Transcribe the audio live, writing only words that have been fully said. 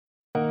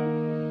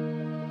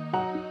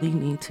really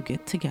need to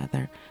get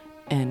together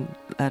and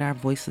let our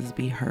voices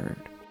be heard.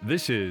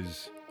 This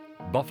is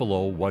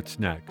Buffalo What's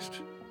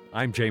Next.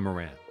 I'm Jay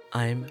Moran.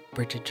 I'm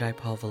Bridget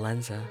Jaipal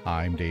Valenza.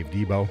 I'm Dave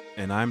Debo.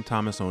 And I'm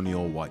Thomas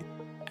O'Neill White.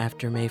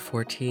 After May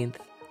 14th,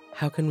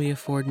 how can we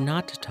afford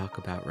not to talk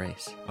about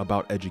race?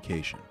 About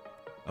education,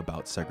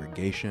 about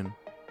segregation,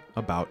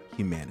 about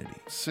humanity.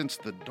 Since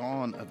the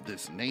dawn of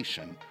this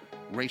nation,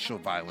 racial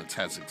violence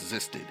has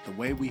existed. The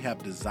way we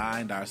have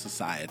designed our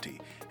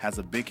society has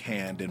a big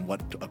hand in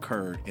what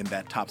occurred in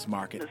that Tops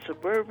Market. The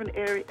suburban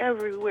area,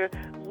 everywhere.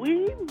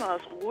 We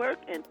must work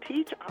and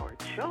teach our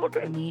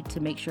children. We need to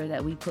make sure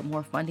that we put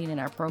more funding in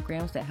our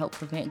programs that help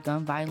prevent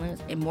gun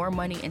violence and more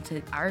money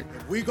into art.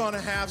 If we're going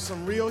to have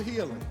some real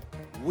healing,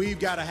 we've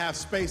got to have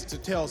space to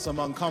tell some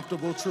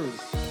uncomfortable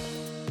truth.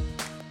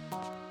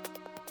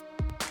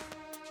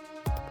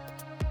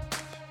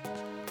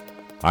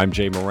 I'm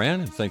Jay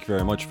Moran, and thank you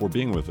very much for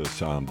being with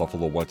us on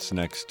Buffalo What's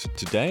Next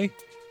today.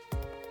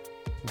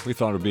 We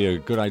thought it would be a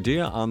good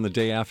idea on the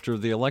day after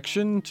the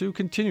election to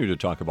continue to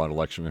talk about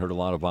election. We heard a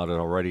lot about it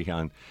already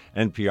on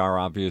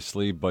NPR,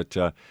 obviously, but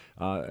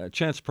a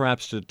chance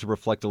perhaps to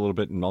reflect a little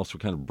bit and also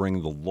kind of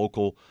bring the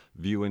local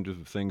view into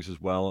things as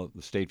well,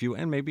 the state view,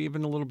 and maybe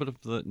even a little bit of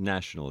the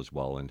national as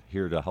well. And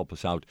here to help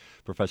us out,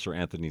 Professor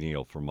Anthony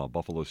Neal from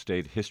Buffalo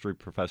State, history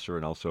professor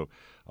and also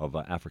of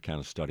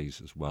Africana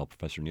studies as well.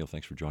 Professor Neal,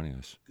 thanks for joining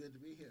us. Good to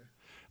be here.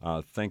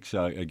 Thanks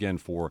again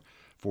for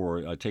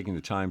taking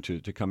the time to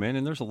come in.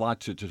 And there's a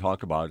lot to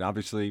talk about.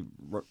 Obviously,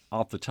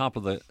 off the top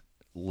of the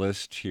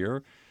list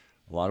here,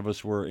 a lot of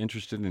us were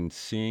interested in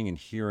seeing and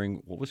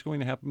hearing what was going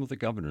to happen with the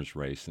governor's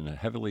race in a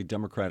heavily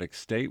Democratic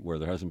state where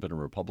there hasn't been a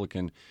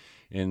Republican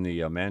in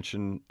the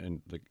mansion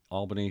in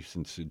Albany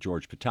since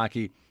George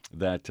Pataki,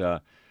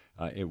 that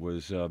it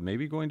was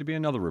maybe going to be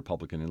another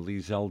Republican in Lee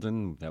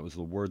Zeldin. That was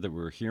the word that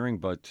we were hearing.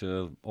 But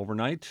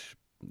overnight,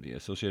 the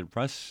Associated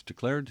Press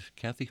declared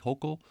Kathy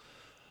Hochul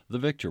the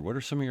victor. What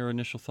are some of your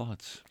initial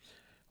thoughts?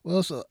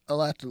 Well, it's a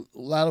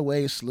lot of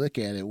ways to look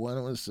at it.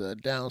 One was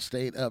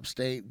downstate,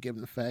 upstate,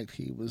 given the fact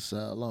he was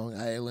Long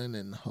Island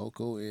and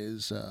Hochul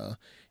is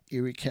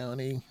Erie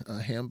County,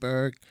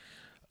 Hamburg.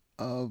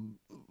 And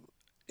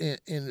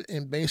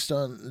based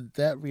on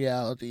that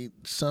reality,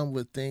 some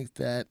would think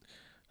that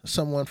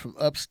someone from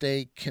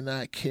upstate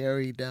cannot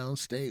carry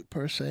downstate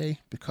per se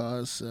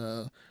because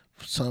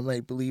some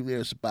may believe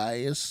there's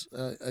bias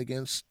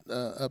against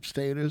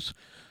upstaters.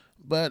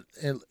 But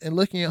in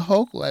looking at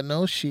Hochul, I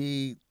know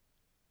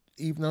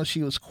even though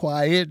she was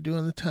quiet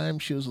during the time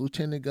she was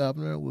lieutenant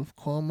governor with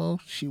Cuomo,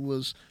 she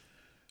was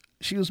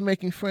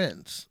making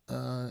friends.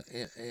 And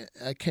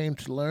I came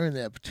to learn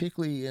that,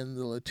 particularly in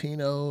the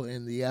Latino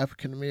and the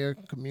African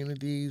American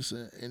communities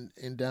in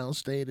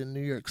downstate and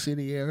New York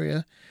City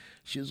area,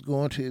 she was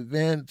going to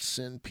events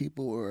and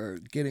people were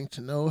getting to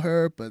know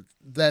her, but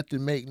that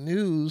didn't make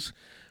news.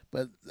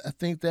 But I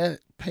think that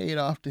paid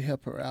off to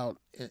help her out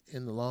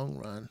in the long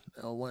run.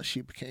 Once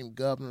she became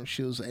governor,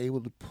 she was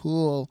able to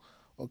pull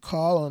or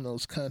call on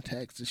those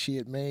contacts that she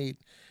had made,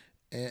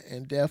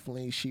 and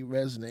definitely she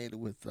resonated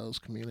with those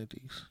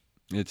communities.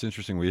 It's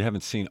interesting. We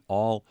haven't seen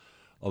all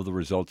of the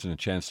results and a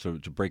chance to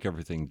break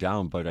everything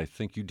down, but I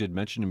think you did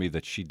mention to me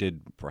that she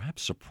did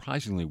perhaps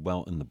surprisingly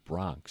well in the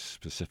Bronx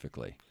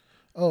specifically.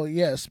 Oh,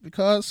 yes,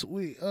 because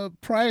we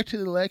prior to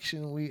the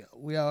election,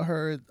 we all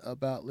heard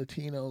about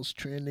Latinos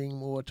trending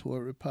more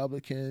toward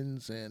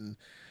Republicans and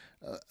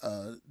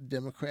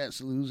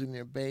Democrats losing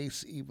their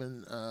base,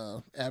 even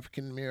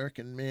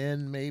African-American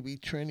men maybe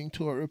trending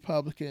toward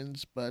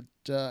Republicans. But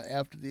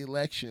after the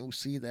election, we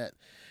see that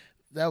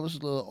was a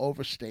little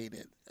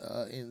overstated.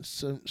 In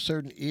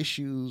certain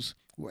issues,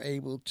 we're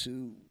able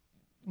to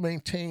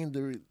maintain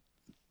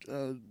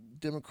the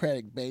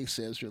Democratic base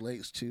as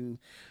relates to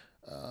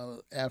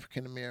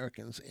African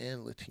Americans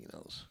and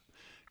Latinos.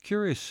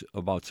 Curious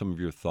about some of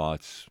your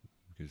thoughts,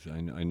 because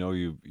I know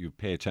you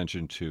pay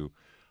attention to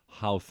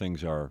how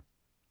things are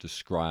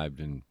described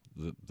and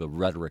the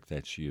rhetoric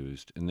that's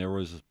used. And there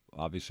was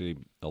obviously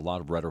a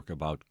lot of rhetoric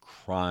about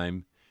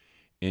crime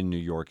in New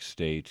York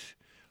State,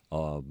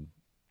 a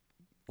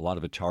lot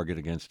of a target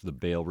against the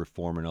bail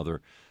reform and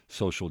other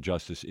social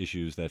justice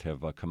issues that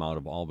have come out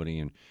of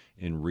Albany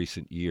in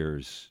recent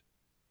years.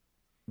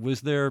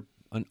 Was there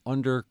an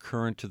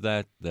undercurrent to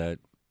that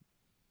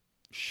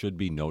should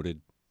be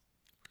noted?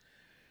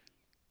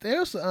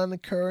 There's an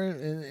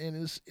undercurrent,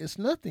 and it's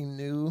nothing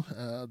new.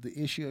 The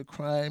issue of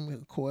crime,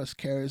 of course,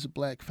 carries a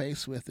black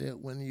face with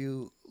it. When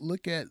you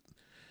look at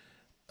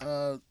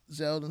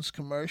Zeldin's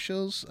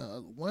commercials,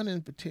 one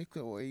in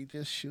particular where he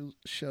just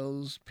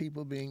shows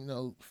people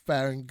being,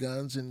 firing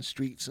guns in the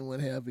streets and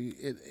what have you,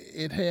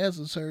 it has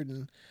a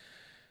certain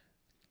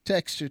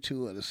texture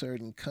to it, a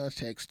certain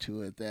context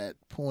to it that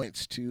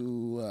points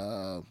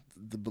to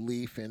the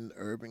belief in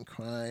urban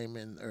crime,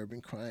 and urban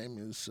crime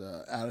is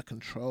out of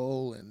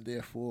control, and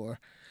therefore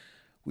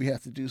we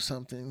have to do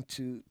something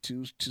to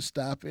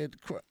stop it.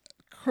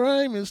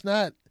 Crime is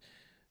not,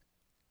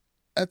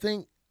 I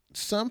think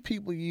some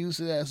people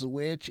use it as a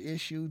wedge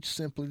issue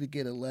simply to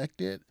get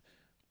elected,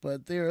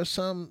 But there are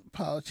some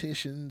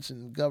politicians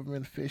and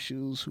government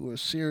officials who are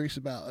serious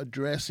about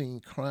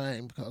addressing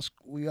crime, because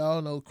we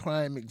all know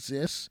crime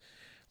exists.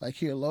 Like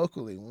here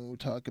locally, when we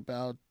talk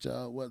about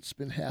what's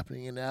been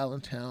happening in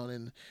Allentown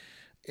and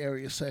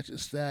areas such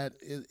as that,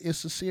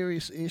 it's a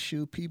serious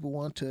issue. People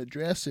want to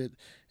address it,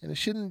 and it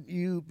shouldn't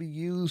be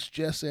used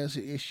just as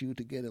an issue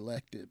to get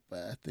elected.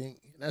 But I think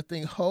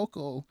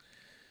Hochul,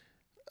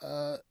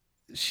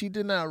 she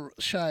did not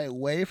shy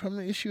away from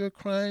the issue of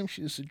crime.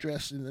 She just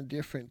addressed it in a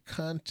different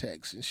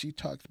context, and she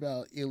talked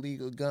about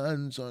illegal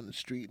guns on the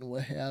street and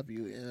what have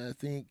you. And I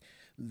think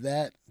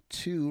that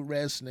too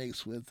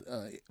resonates with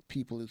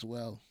people as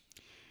well.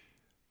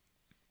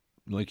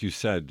 Like you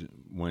said,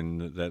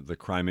 when the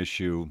crime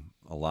issue,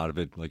 a lot of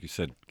it, like you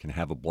said, can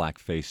have a black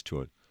face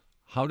to it.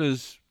 How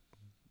does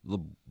the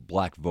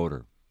black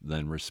voter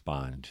then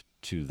respond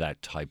to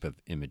that type of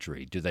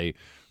imagery?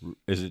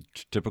 Is it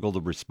typical to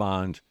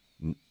respond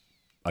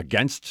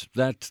against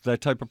that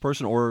type of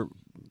person, or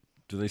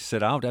do they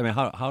sit out? I mean,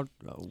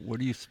 what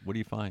do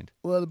you find?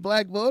 Well, the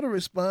black voter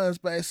responds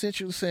by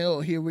essentially saying,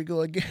 "Oh, here we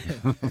go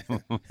again.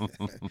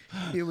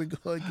 Here we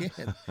go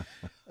again."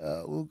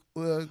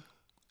 Well,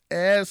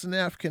 as an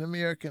African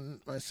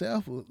American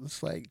myself,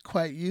 it's like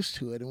quite used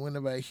to it, and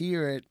whenever I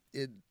hear it,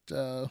 it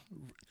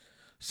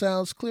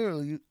sounds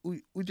clearly.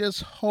 We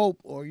just hope,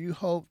 or you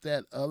hope,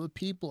 that other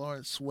people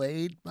aren't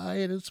swayed by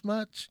it as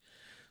much,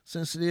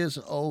 since it is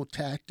an old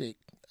tactic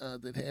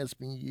that has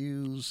been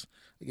used,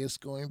 I guess,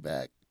 going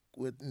back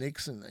with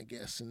Nixon, I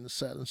guess, in the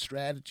Southern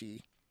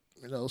strategy,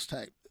 those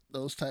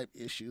type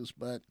issues.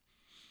 But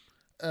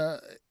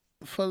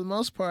for the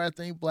most part, I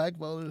think black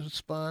voters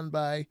respond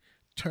by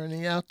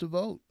turning out to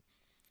vote.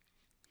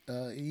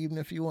 Even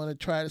if you want to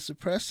try to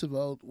suppress the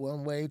vote,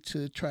 one way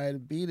to try to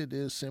beat it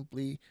is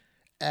simply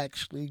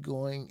actually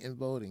going and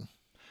voting.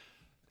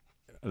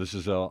 This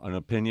is an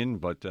opinion,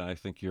 but I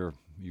think you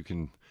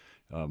can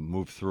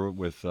move through it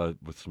with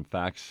some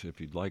facts if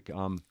you'd like.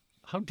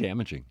 How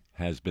damaging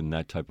has been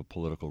that type of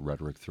political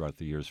rhetoric throughout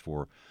the years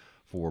for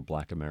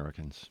Black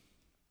Americans?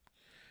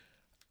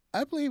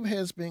 I believe it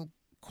has been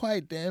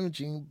quite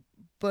damaging,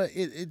 but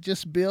it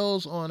just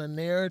builds on a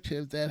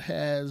narrative that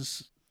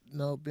has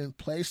been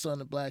placed on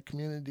the black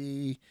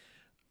community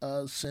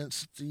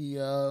since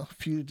the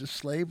fugitive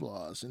slave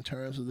laws in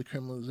terms of the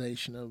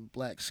criminalization of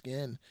black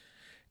skin.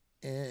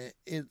 And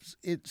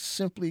it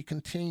simply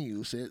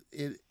continues.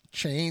 It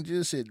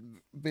changes, it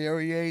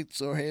variates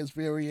or has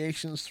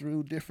variations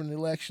through different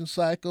election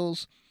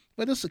cycles,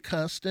 but it's a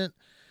constant.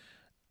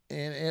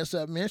 And as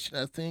I mentioned,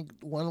 I think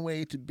one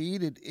way to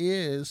beat it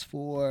is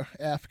for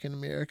African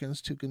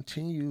Americans to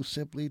continue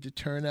simply to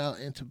turn out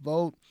and to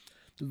vote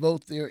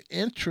their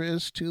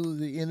interest to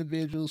the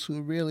individuals who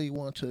really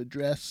want to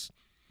address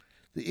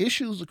the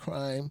issues of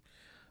crime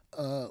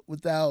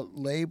without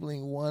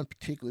labeling one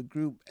particular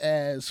group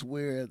as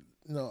where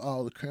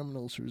all the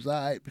criminals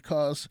reside,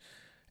 because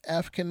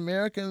African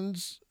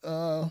Americans,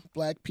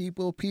 black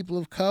people, people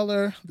of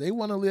color, they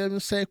want to live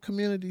in safe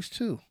communities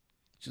too,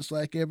 just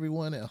like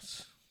everyone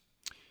else.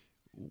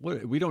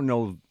 We don't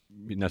know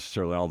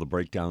necessarily all the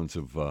breakdowns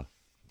of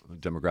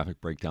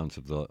demographic breakdowns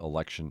of the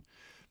election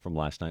from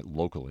last night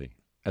locally.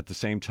 At the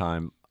same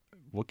time,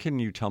 what can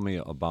you tell me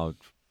about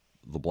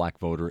the black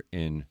voter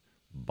in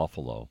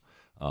Buffalo?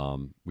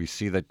 We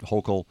see that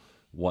Hochul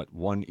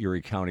won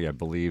Erie County, I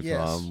believe,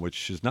 yes.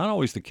 Which is not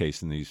always the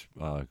case in these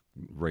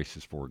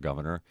races for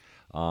governor.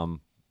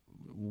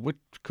 What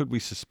could we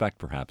suspect,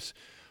 perhaps,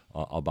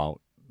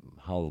 about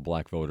how the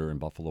black voter in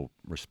Buffalo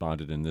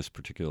responded in this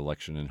particular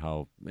election,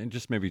 and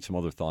just maybe some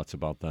other thoughts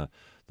about the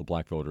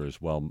black voter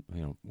as well,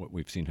 what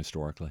we've seen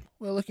historically?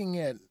 Well, looking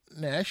at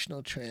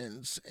national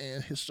trends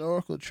and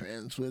historical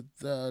trends, with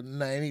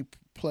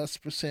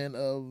 90+%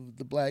 of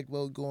the black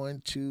vote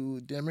going to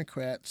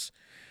Democrats,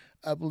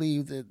 I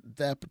believe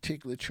that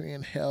particular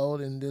trend held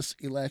in this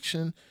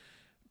election,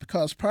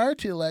 because prior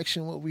to the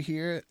election, what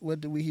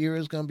do we hear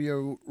is going to be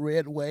a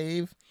red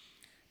wave.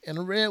 And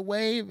a red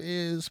wave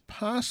is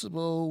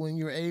possible when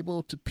you're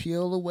able to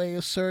peel away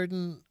a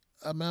certain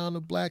amount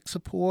of black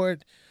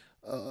support,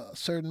 a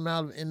certain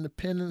amount of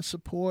independent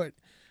support.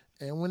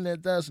 And when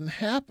that doesn't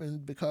happen,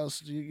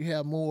 because you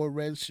have more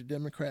registered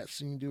Democrats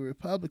than you do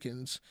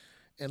Republicans,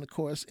 and of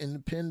course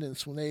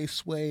independents, when they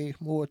sway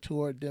more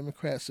toward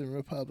Democrats than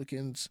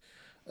Republicans,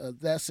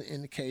 that's an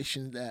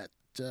indication that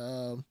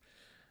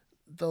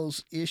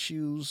those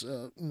issues,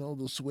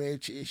 those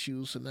wedge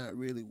issues, are not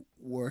really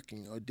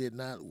working or did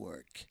not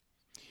work.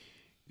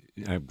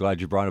 I'm glad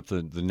you brought up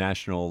the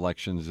national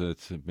elections.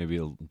 It's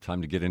maybe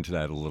time to get into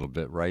that a little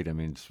bit, right? I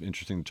mean, it's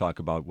interesting to talk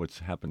about what's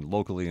happened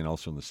locally and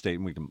also in the state,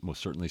 and we can most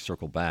certainly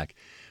circle back.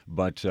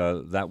 But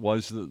that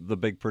was the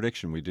big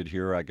prediction. We did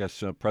hear, I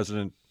guess,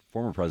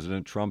 former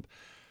President Trump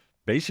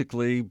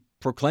basically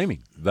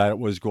proclaiming that it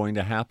was going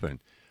to happen.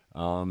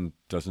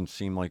 Doesn't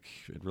seem like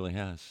it really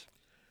has.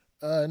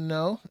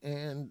 No,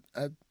 and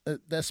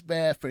that's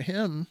bad for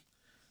him.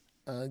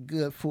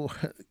 Good for,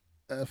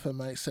 if I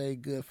might say,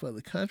 good for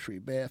the country.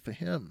 Bad for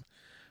him.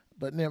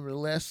 But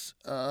nevertheless,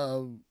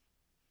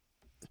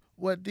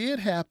 what did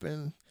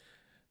happen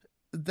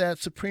that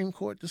Supreme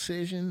Court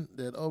decision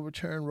that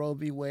overturned Roe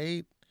v.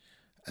 Wade,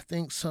 I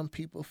think some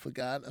people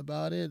forgot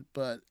about it,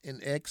 but in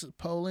exit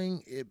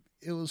polling, it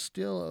was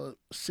still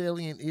a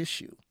salient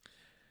issue,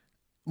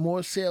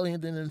 more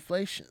salient than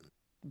inflation,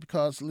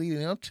 because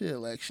leading up to the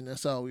election,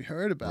 that's all we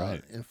heard about.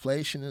 Right.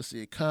 Inflation is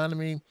the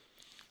economy,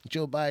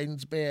 Joe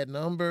Biden's bad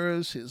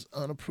numbers, his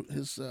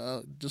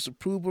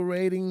disapproval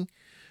rating,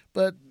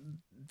 but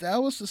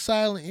that was the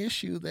silent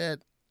issue that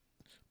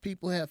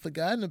people have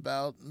forgotten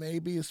about.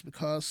 Maybe it's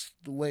because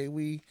the way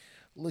we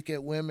look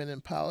at women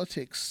in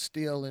politics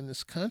still in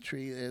this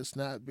country as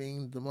not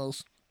being the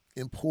most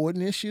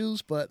important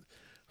issues, but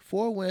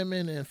for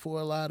women and for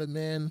a lot of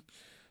men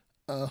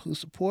who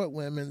support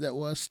women, that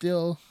was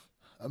still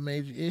a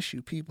major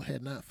issue. People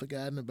had not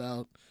forgotten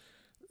about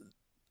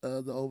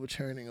the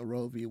overturning of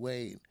Roe v.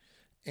 Wade.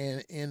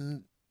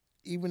 And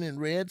even in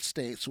red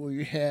states where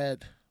you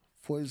had,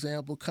 for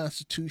example,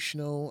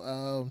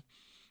 constitutional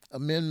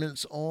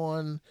amendments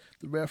on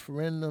the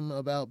referendum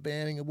about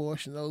banning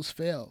abortion, those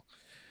fell.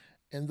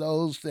 And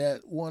those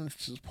that wanted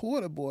to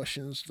support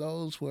abortions,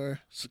 those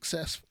were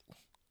successful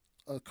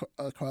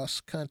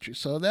across the country.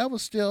 So that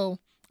was still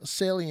a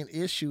salient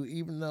issue,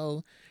 even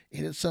though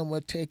it had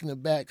somewhat taken a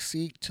back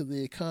seat to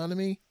the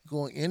economy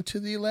going into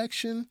the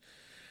election.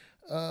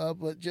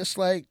 But just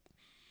like,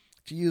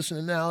 to use an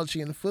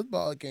analogy in a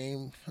football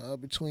game,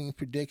 between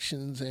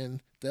predictions, and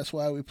that's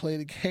why we play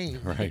the game.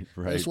 Right.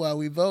 That's why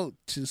we vote,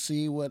 to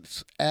see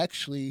what's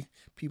actually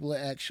people are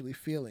actually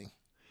feeling.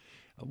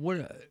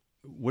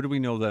 What do we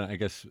know that, I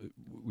guess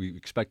we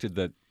expected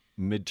that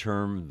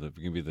midterm,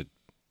 going to be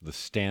the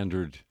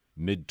standard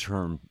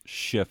midterm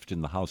shift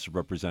in the House of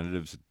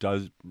Representatives? It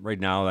does right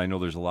now. I know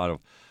there's a lot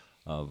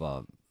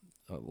of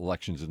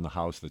elections in the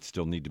House that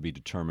still need to be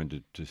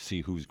determined to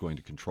see who's going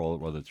to control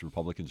it, whether it's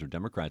Republicans or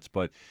Democrats.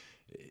 But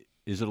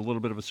is it a little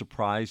bit of a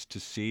surprise to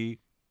see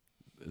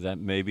that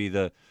maybe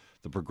the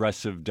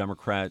progressive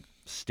Democrat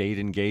stayed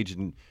engaged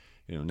and,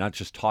 not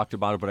just talked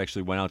about it, but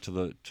actually went out to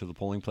the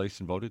polling place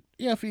and voted?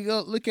 Yeah, if you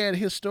go look at it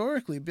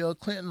historically, Bill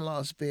Clinton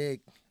lost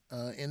big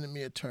in the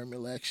midterm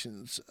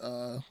elections.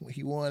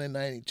 He won in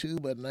 92,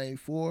 but in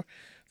 94,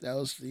 that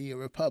was the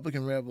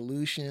Republican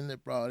Revolution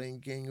that brought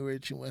in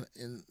Gingrich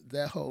and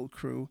that whole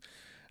crew.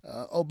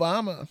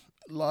 Obama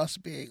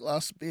lost big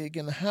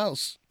in the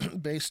House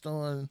based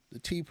on the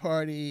Tea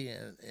Party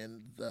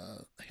and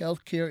the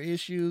health care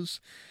issues.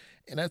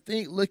 And I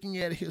think looking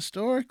at it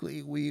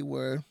historically, we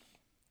were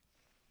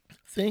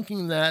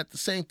thinking that the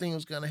same thing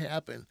was going to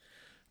happen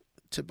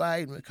to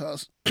Biden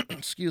because,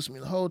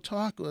 the whole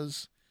talk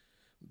was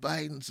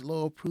Biden's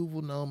low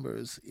approval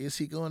numbers. Is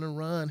he going to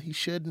run? He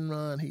shouldn't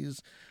run.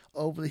 He's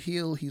over the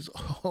hill. He's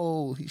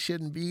old. He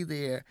shouldn't be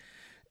there.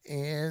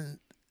 And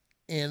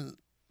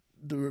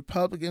the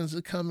Republicans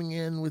are coming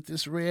in with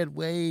this red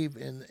wave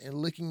and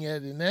looking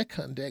at it in that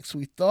context.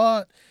 We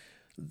thought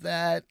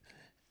that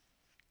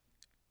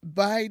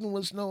Biden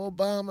was no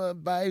Obama,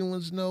 Biden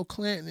was no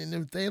Clinton, and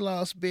if they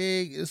lost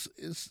big,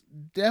 it's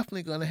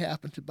definitely going to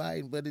happen to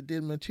Biden, but it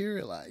didn't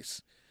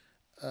materialize.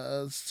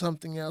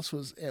 Something else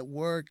was at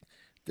work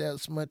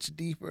that's much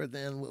deeper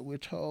than what we're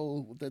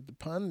told that the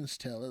pundits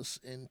tell us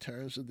in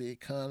terms of the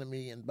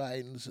economy and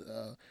Biden's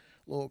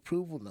low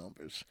approval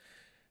numbers.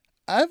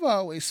 I've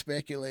always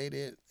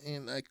speculated,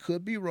 and I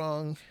could be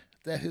wrong,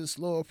 that his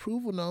low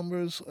approval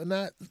numbers are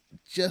not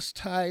just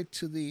tied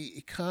to the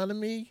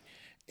economy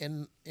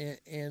and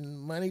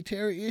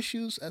monetary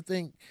issues. I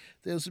think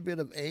there's a bit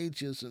of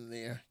ageism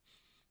there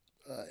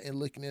in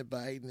looking at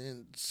Biden,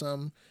 and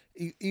some,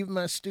 even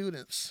my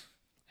students.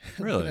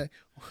 Really?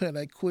 when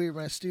I query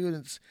my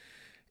students,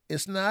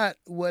 it's not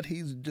what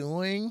he's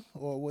doing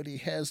or what he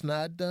has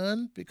not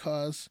done,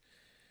 because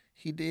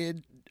he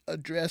did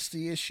address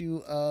the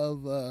issue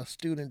of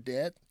student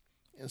debt,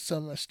 and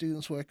some of my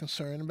students were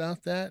concerned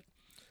about that.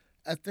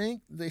 I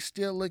think they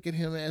still look at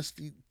him as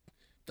the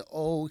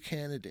old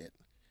candidate,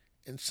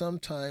 and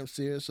sometimes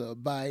there's a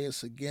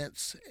bias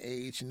against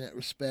age in that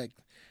respect,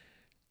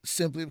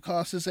 simply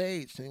because it's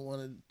age. They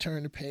want to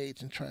turn the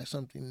page and try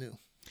something new.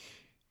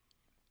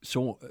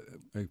 So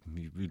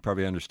you'd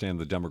probably understand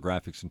the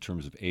demographics in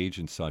terms of age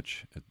and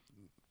such.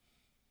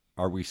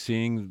 Are we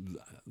seeing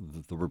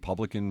the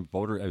Republican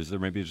voter? Is there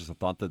maybe just a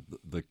thought that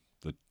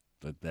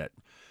that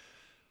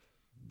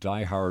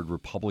diehard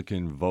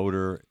Republican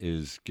voter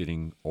is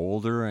getting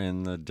older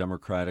and the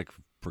Democratic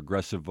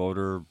progressive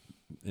voter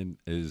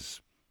is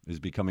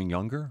becoming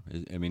younger?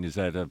 I mean, is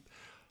that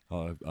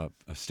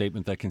a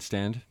statement that can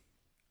stand?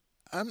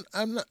 I'm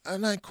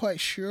not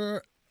quite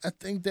sure. I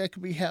think that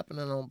could be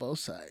happening on both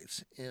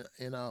sides,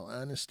 in all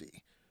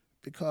honesty,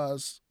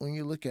 because when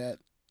you look at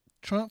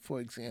Trump,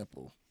 for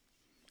example,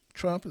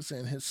 Trump is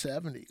in his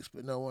 70s,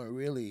 but no one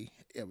really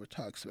ever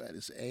talks about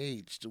his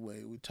age the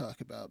way we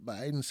talk about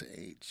Biden's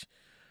age.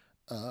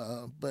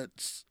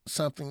 But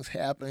something's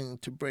happening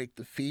to break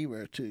the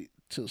fever, to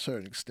a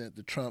certain extent,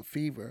 the Trump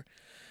fever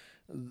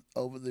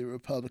over the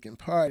Republican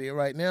Party.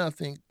 Right now, I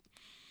think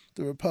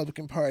the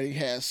Republican Party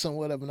has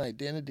somewhat of an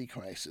identity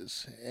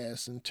crisis,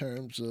 as in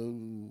terms of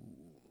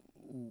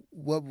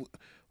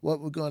what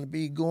we're going to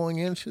be going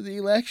into the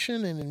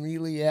election, and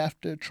immediately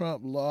after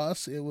Trump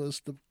lost, it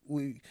was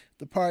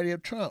the party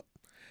of Trump.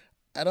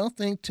 I don't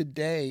think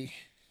today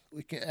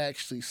we can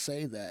actually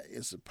say that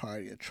it's the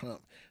party of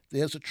Trump.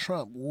 There's a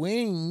Trump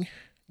wing,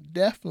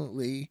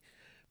 definitely,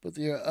 but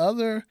there are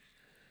other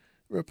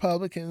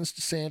Republicans,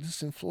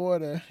 DeSantis in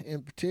Florida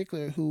in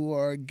particular, who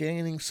are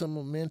gaining some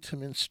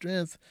momentum and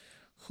strength,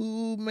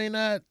 who may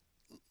not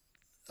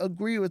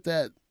agree with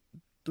that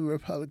the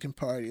Republican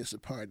Party is the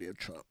party of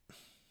Trump,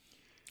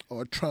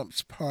 or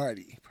Trump's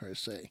party, per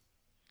se.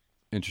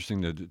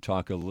 Interesting to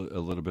talk a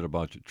little bit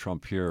about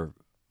Trump here.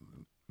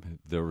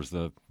 There was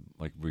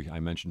I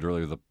mentioned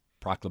earlier, the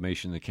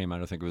proclamation that came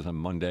out, I think it was on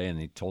Monday, and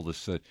he told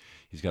us that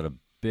he's got a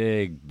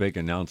big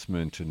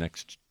announcement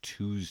next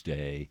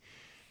Tuesday.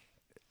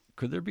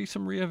 Could there be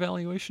some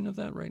reevaluation of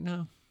that right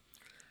now?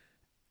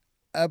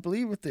 I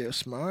believe if they're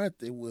smart,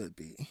 they would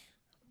be.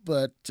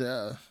 But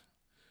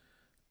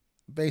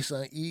based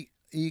on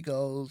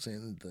egos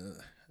and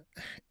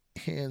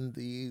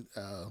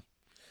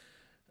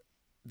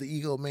the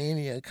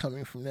egomania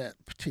coming from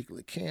that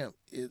particular camp,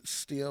 it's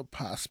still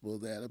possible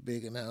that a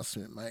big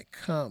announcement might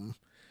come.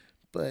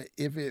 But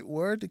if it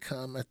were to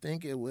come, I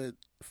think it would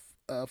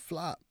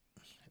flop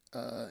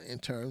in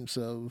terms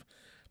of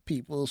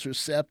people's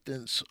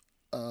acceptance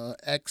of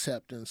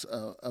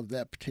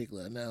that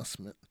particular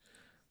announcement.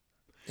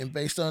 And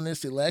based on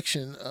this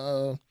election,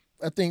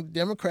 I think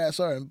Democrats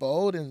are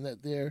emboldened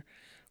that they're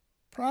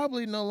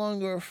probably no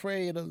longer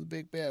afraid of the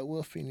big bad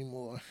wolf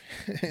anymore,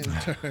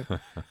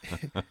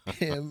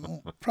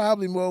 and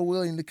probably more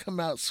willing to come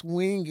out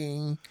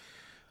swinging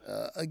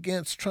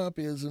against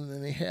Trumpism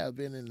than they have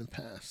been in the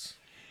past.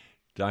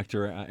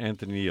 Dr.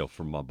 Anthony Neal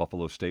from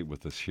Buffalo State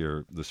with us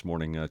here this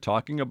morning,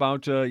 talking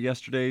about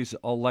yesterday's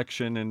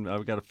election, and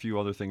we've got a few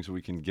other things that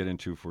we can get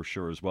into for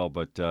sure as well,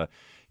 but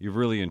you've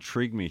really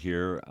intrigued me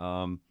here.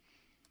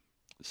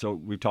 So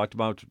we've talked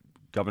about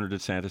Governor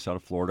DeSantis out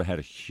of Florida, had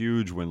a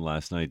huge win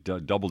last night,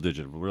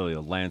 double-digit, really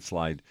a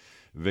landslide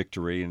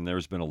victory, and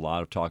there's been a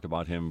lot of talk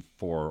about him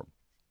for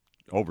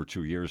over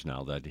 2 years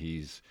now, that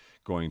he's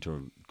going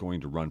to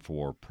run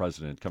for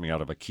president, coming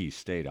out of a key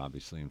state,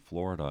 obviously, in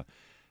Florida.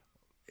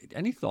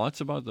 Any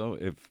thoughts about, though,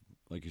 if,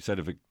 like you said,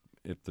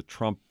 if the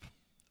Trump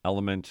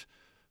element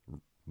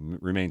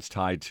remains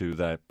tied to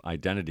that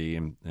identity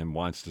and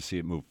wants to see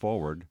it move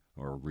forward,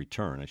 or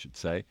return, I should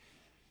say,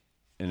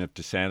 and if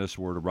DeSantis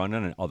were to run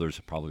in, and others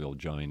probably will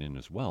join in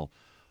as well,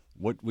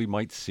 what we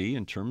might see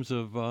in terms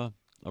of a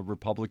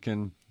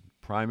Republican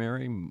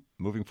primary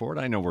moving forward?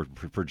 I know we're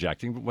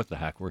projecting, but what the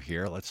heck, we're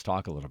here. Let's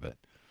talk a little bit.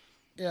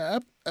 Yeah,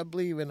 I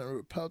believe in a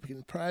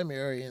Republican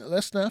primary, and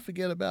let's not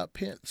forget about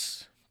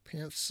Pence.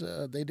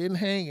 They didn't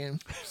hang him,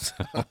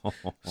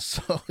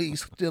 so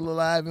he's still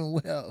alive and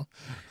well.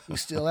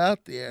 He's still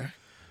out there,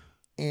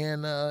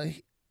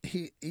 and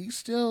he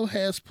still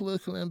has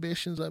political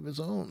ambitions of his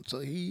own. So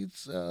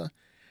he's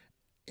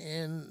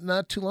and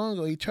not too long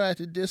ago he tried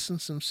to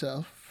distance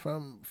himself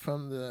from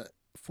the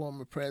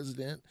former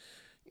president.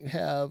 You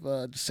have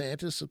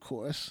DeSantis, of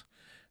course,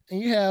 and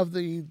you have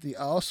the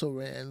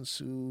also-rans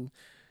who,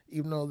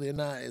 even though they're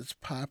not as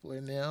popular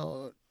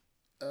now.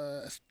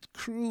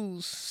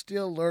 Cruz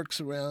still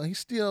lurks around. He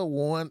still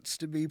wants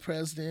to be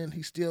president.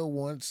 He still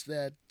wants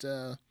that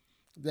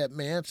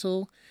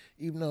mantle,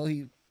 even though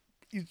he's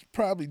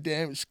probably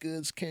damaged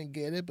goods, can't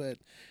get it. But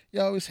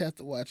you always have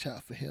to watch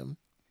out for him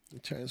in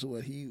terms of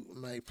what he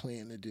might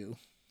plan to do.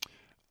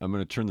 I'm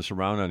going to turn this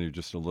around on you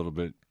just a little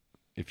bit.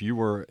 If you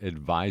were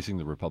advising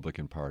the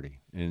Republican Party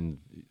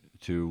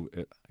to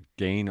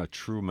gain a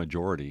true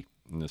majority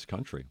in this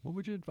country, what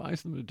would you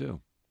advise them to do?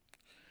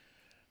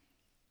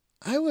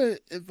 I would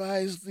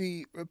advise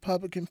the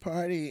Republican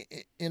Party,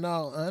 in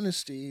all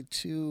honesty,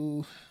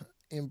 to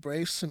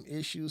embrace some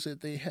issues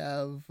that they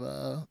have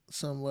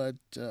somewhat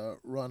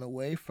run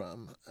away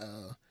from.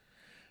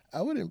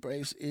 I would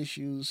embrace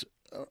issues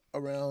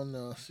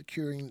around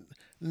securing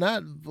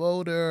not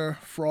voter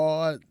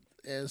fraud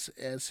as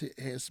it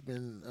has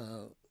been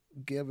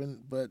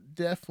given, but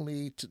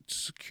definitely to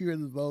secure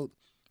the vote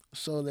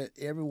so that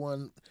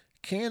everyone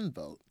can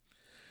vote.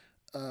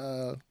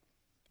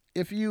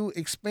 If you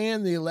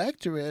expand the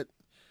electorate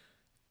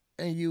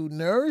and you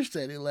nourish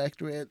that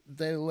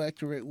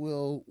electorate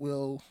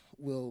will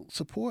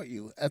support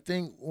you. I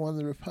think one of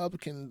the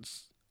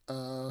Republicans'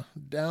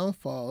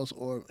 downfalls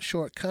or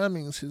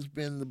shortcomings has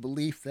been the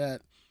belief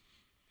that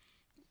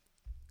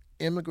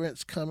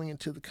immigrants coming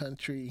into the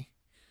country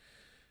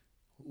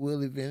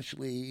will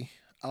eventually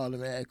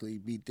automatically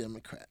be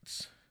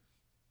Democrats.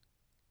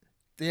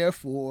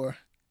 Therefore,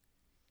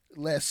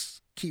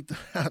 let's keep them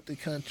out the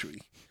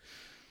country.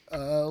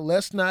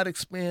 Let's not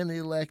expand the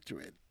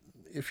electorate.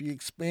 If you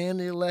expand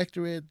the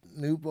electorate,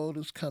 new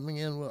voters coming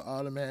in will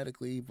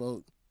automatically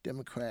vote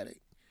Democratic.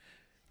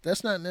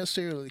 That's not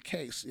necessarily the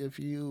case. If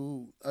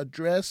you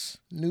address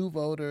new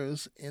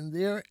voters and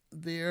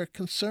their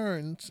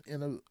concerns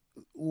in a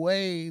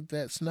way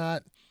that's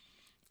not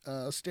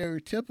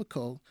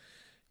stereotypical,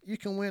 you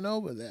can win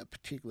over that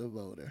particular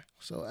voter.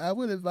 So I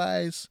would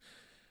advise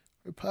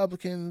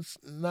Republicans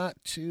not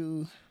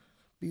to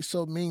be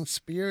so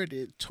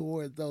mean-spirited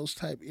toward those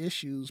type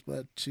issues,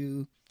 but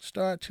to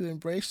start to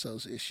embrace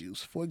those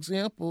issues. For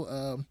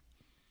example,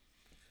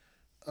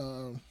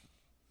 the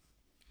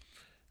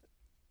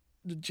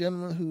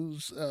gentleman who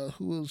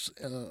was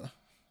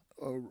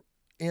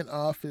in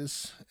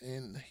office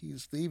and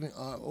he's leaving,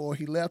 or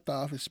he left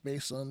office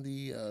based on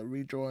the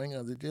redrawing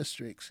of the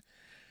districts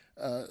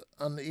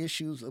on the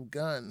issues of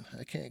gun.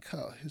 I can't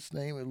call his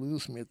name; it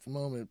eludes me at the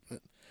moment.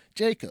 But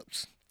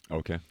Jacobs.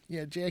 Okay.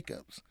 Yeah,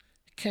 Jacobs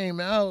came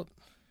out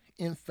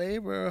in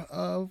favor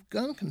of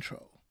gun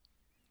control,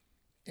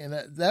 and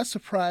that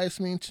surprised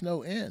me to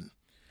no end.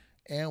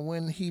 And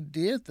when he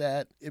did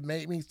that, it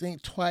made me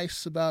think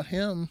twice about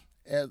him,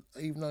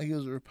 even though he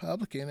was a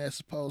Republican, as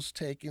opposed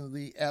to taking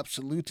the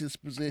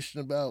absolutist position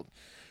about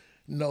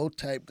no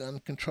type gun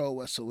control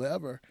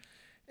whatsoever.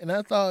 And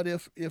I thought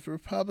if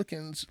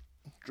Republicans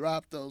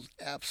dropped those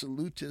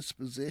absolutist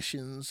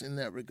positions in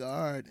that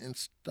regard and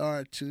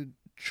start to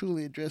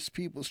truly address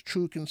people's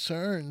true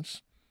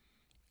concerns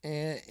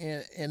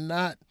and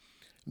not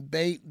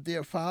bait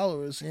their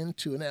followers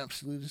into an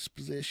absolutist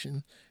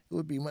position, it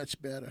would be much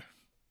better.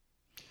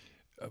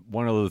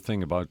 One other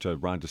thing about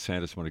Ron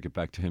DeSantis, I want to get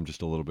back to him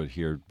just a little bit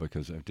here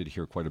because I did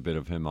hear quite a bit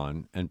of him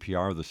on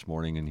NPR this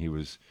morning, and he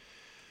was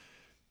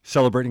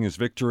celebrating his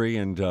victory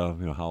and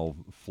how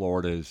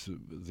Florida is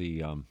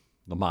the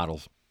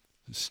model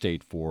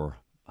state for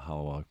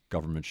how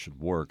government should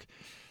work.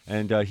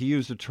 And he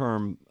used a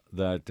term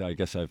that I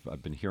guess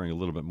I've been hearing a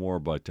little bit more,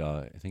 but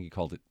I think he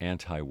called it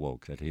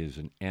anti-woke, that he is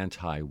an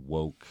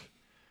anti-woke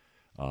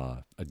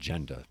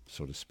agenda,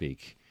 so to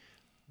speak.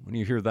 When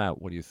you hear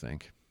that, what do you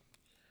think?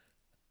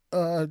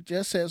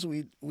 Just as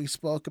we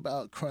spoke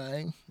about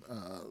crime,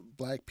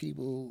 black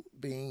people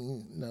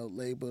being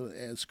labeled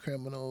as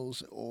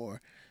criminals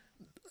or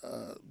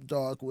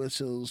dog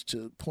whistles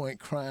to point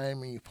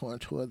crime and you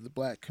point toward the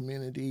black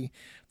community,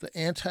 the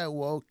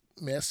anti-woke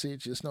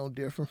message is no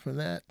different from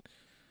that.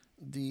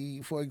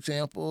 For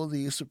example,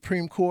 the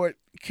Supreme Court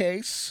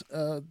case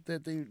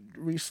that they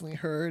recently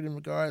heard in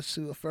regards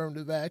to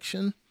affirmative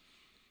action,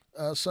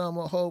 some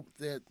will hope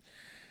that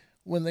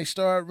when they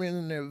start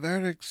reading their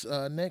verdicts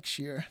next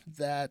year,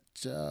 that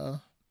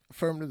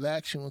affirmative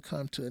action will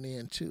come to an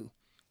end too.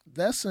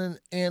 That's an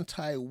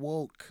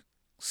anti-woke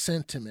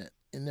sentiment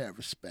in that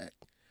respect.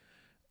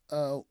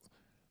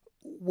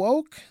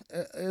 Woke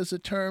is a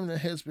term that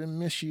has been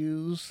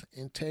misused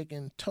and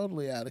taken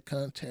totally out of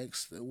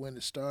context. When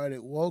it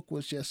started, woke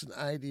was just an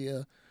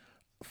idea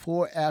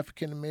for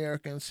African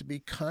Americans to be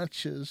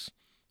conscious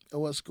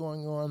of what's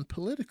going on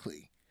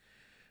politically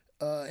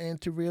and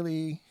to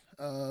really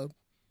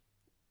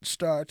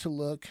start to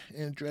look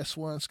and address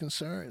one's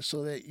concerns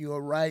so that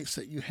your rights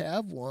that you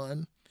have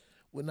won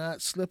will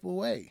not slip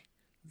away.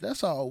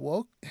 That's all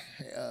woke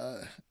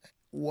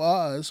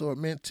was or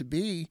meant to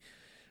be.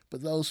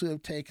 But those who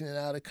have taken it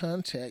out of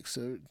context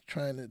are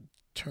trying to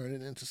turn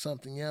it into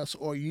something else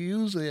or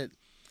use it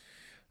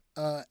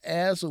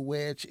as a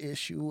wedge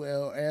issue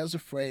or as a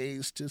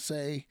phrase to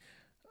say,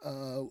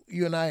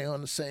 you and I are on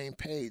the same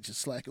page.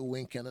 It's like a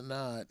wink and a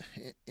nod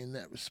in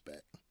that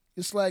respect.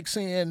 It's like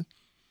saying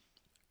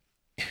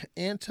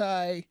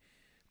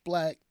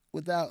anti-black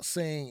without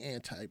saying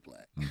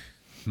anti-black.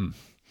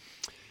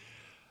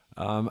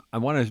 I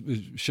want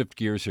to shift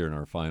gears here in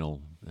our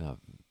final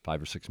 5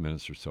 or 6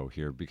 minutes or so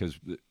here, because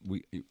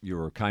you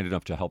were kind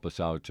enough to help us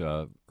out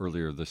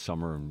earlier this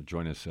summer and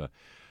join us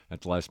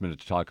at the last minute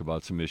to talk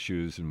about some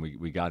issues, and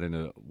we got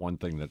into one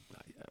thing that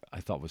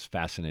I thought was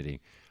fascinating,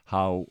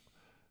 how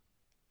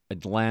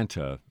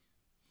Atlanta,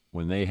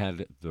 when they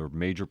had their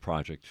major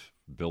project,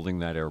 building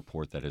that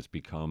airport that has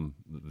become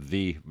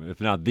the, if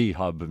not the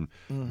hub of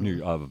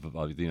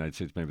the United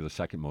States, maybe the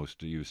second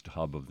most used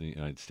hub of the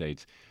United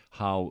States,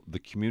 how the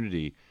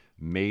community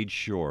made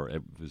sure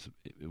it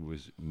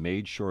was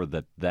made sure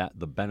that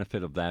the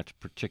benefit of that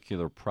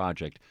particular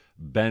project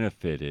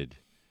benefited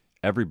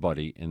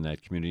everybody in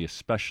that community,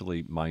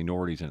 especially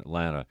minorities in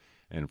Atlanta.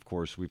 And of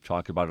course, we've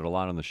talked about it a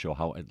lot on the show,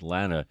 how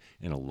Atlanta,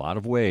 in a lot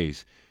of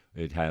ways,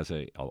 it has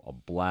a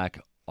black,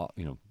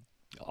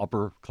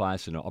 upper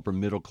class and upper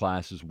middle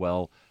class as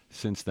well.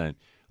 Since then,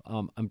 I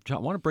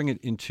want to bring it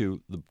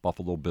into the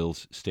Buffalo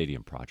Bills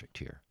Stadium project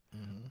here.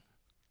 Mm-hmm.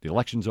 The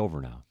election's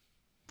over now.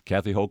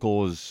 Kathy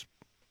Hochul has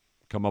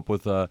come up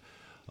with a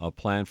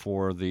plan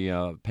for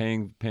the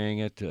paying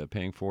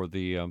for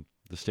the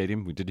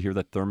stadium. We did hear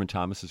that Thurman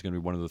Thomas is going to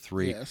be one of the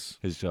three. Yes.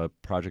 His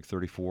Project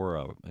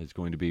 34 is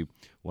going to be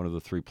one of the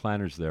three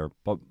planners there.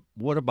 But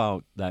what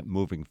about that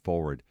moving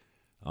forward?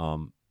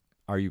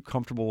 Are you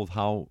comfortable with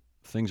how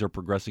things are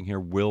progressing here?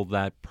 Will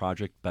that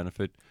project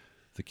benefit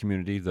the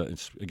community?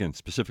 Again,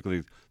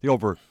 specifically the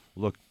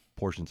overlooked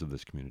portions of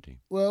this community.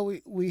 Well,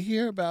 we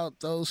hear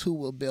about those who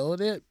will build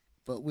it,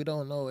 but we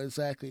don't know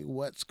exactly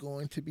what's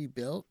going to be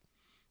built.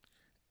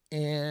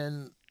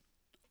 And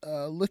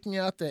looking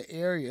out that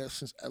area,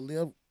 since I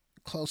live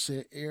close to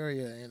the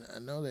area and I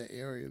know that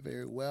area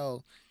very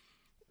well,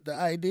 the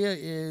idea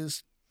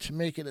is to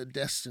make it a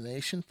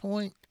destination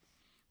point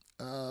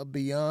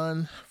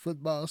beyond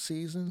football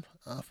season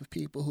for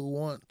people who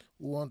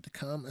want to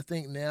come. I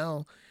think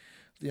now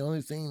the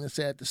only thing that's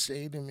at the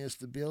stadium is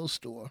the bill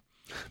store.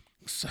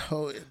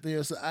 So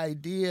there's the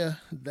idea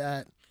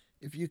that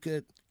if you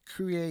could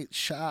create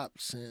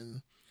shops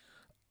in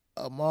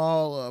a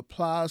mall or a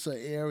plaza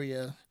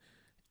area,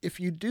 if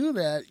you do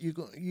that,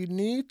 you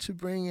need to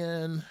bring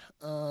in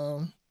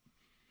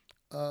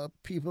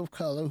people of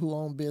color who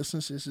own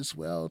businesses as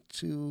well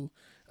to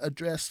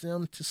address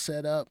them, to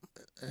set up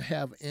and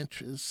have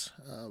interests,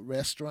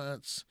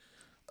 restaurants,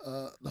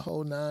 the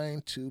whole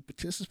nine, to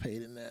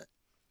participate in that.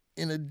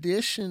 In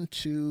addition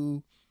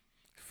to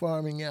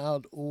farming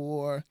out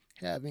or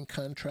having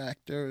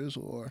contractors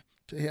or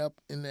to help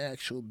in the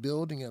actual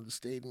building of the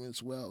stadium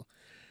as well.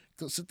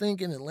 Because I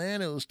think in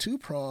Atlanta it was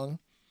two-pronged.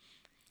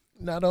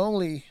 Not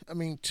only,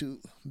 to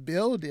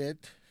build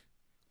it,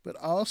 but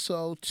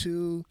also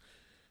to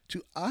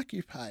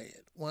occupy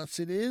it once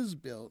it is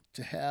built,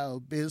 to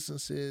have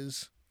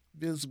businesses,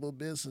 visible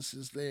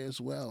businesses there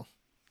as well,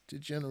 to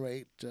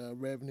generate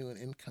revenue and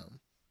income.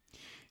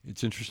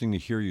 It's interesting to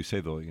hear you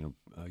say, though,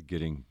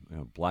 getting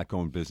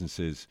black-owned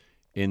businesses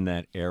in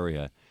that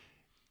area.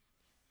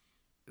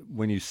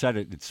 When you said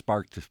it, it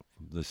sparked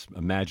this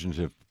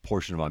imaginative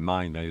portion of my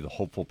mind, the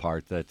hopeful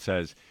part that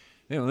says,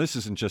 this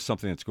isn't just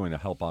something that's going to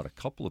help out a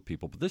couple of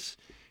people, but this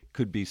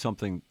could be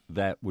something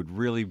that would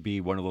really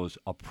be one of those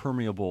a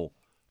permeable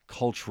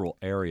cultural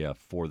area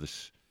for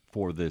this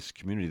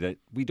community that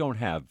we don't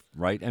have,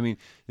 right?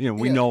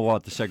 We know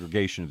about the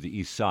segregation of the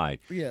East Side.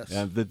 Yes.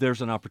 That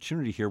there's an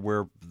opportunity here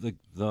where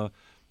the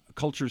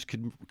cultures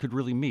could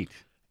really meet.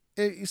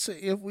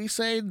 If we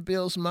say the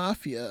Bills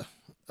Mafia,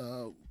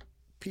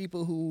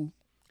 people who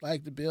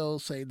like the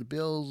Bills say the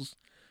Bills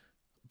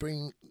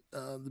bring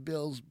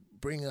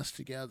us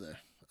together.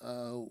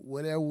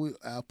 Whatever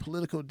our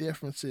political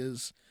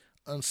differences,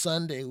 on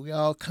Sunday we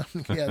all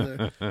come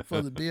together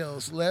for the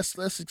Bills.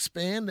 Let's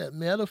expand that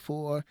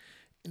metaphor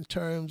in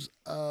terms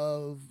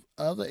of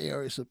other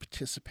areas of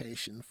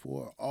participation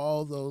for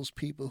all those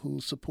people who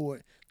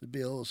support the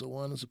Bills or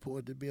want to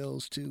support the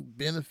Bills to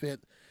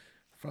benefit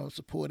from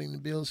supporting the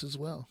Bills as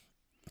well.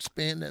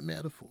 Expand that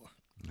metaphor.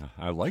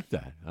 I like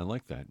that. I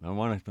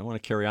want to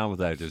carry on with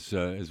that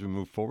as we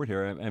move forward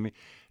here.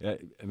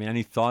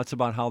 Any thoughts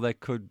about how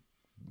that could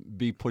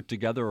be put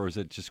together, or is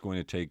it just going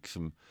to take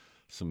some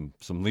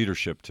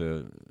leadership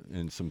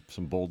and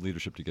some bold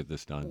leadership to get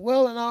this done?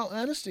 Well, in all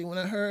honesty, when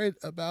I heard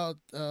about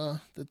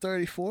the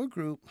 34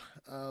 group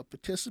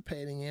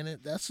participating in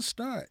it, that's a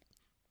start.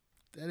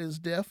 That is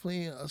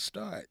definitely a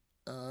start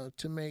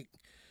to make,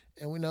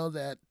 and we know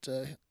that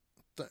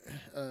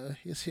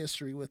his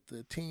history with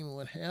the team and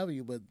what have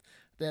you, but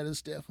that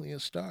is definitely a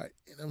start.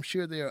 And I'm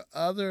sure there are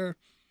other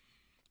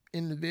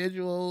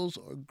individuals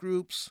or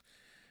groups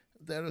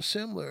that are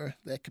similar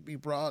that could be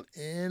brought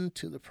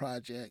into the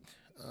project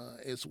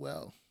as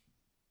well.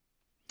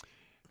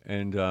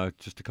 And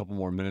just a couple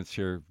more minutes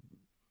here.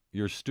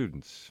 Your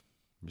students.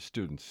 It's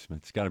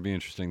got to be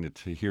interesting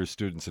to hear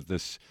students at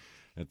this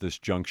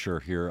juncture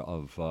here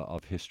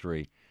of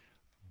history.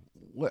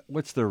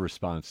 What's their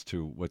response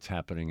to what's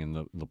happening in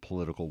the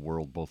political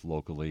world, both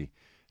locally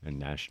and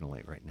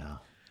nationally right now?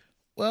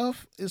 Well,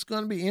 it's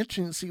going to be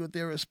interesting to see what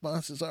their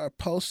responses are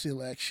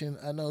post-election.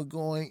 I know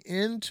going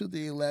into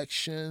the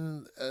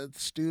election,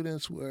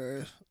 students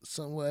were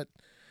somewhat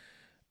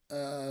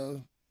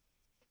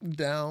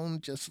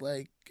down, just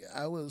like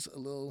I was a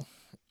little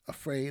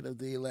afraid of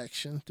the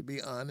election, to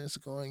be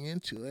honest, going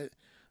into it.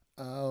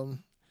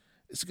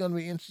 It's going to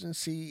be interesting to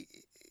see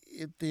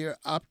if their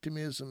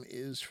optimism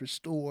is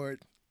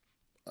restored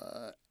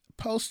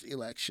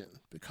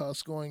post-election,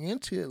 because going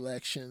into the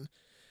election,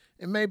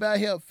 it may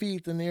help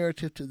feed the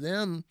narrative to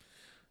them,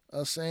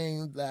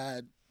 saying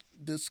that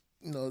this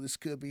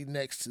could be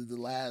next to the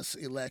last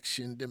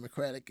election,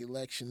 Democratic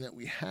election that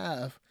we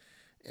have.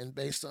 And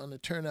based on the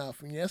turnout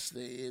from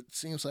yesterday, it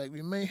seems like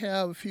we may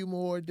have a few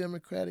more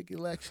Democratic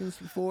elections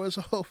before it's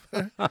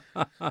over.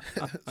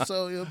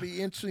 So it'll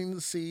be interesting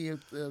to see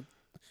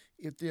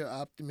if their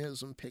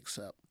optimism picks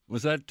up.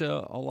 Was that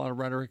a lot of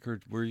rhetoric, or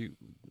were you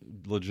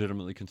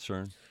legitimately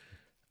concerned?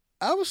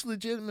 I was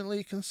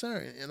legitimately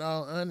concerned, in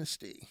all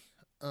honesty.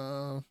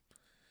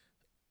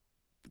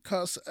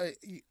 Because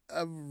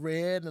I've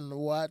read and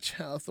watched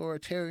how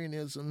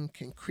authoritarianism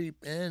can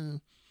creep in,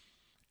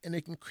 and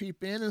it can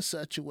creep in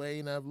such a way,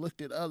 and I've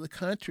looked at other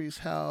countries,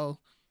 how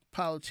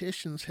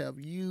politicians have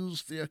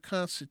used their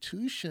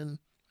constitution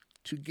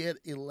to get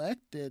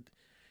elected,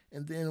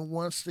 and then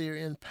once they're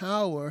in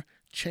power,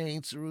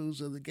 change the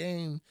rules of the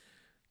game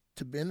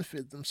to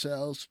benefit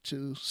themselves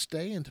to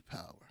stay into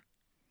power.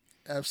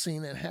 I've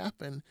seen that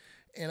happen,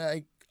 and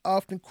I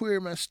often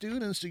query my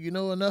students, do you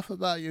know enough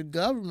about your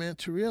government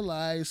to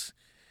realize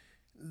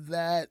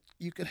that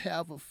you could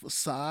have a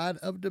facade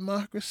of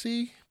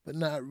democracy, but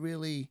not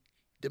really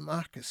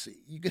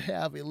democracy? You could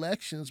have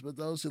elections, but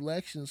those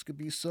elections could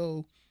be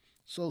so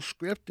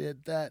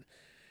scripted that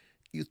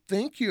you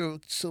think you're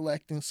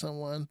selecting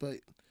someone, but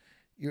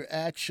you're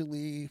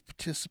actually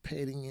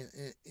participating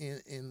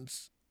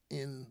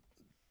in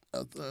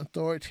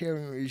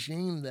authoritarian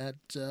regime that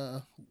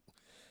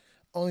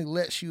only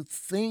lets you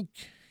think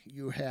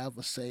you have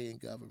a say in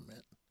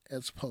government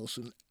as opposed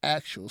to an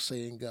actual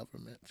say in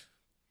government.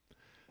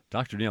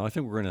 Dr. Neal, I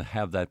think we're going to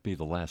have that be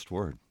the last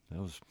word.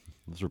 Those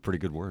were pretty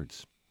good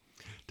words.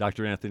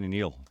 Dr. Anthony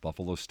Neal,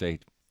 Buffalo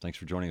State, thanks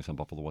for joining us on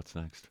Buffalo What's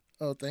Next.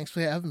 Oh, thanks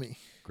for having me.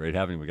 Great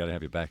having you. We got to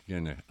have you back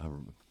again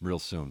real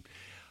soon.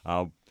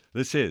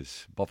 This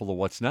is Buffalo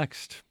What's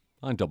Next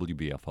on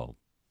WBFO.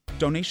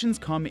 Donations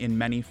come in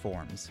many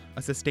forms: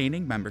 a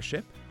sustaining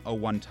membership, a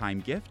one-time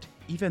gift,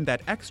 even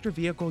that extra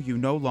vehicle you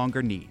no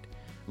longer need.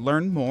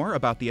 Learn more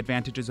about the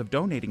advantages of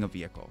donating a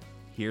vehicle.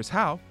 Here's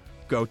how.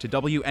 Go to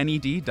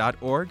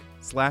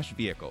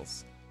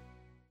WNED.org/vehicles.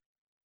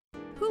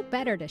 Who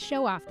better to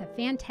show off the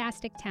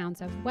fantastic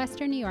towns of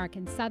Western New York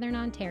and Southern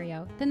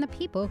Ontario than the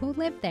people who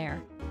live there?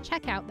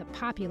 Check out the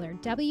popular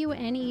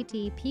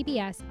WNED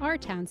PBS Our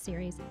Town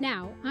series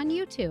now on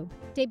YouTube.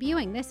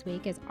 Debuting this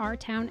week is Our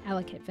Town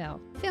Ellicottville.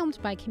 Filmed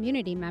by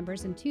community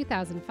members in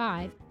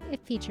 2005,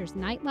 it features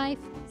nightlife,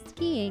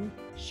 skiing,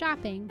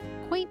 shopping,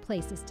 quaint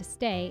places to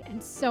stay,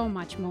 and so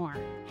much more.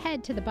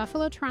 Head to the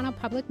Buffalo Toronto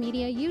Public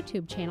Media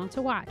YouTube channel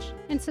to watch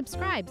and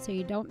subscribe so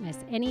you don't miss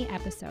any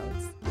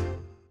episodes.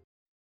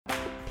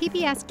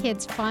 PBS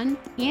Kids fun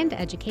and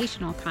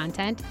educational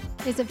content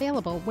is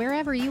available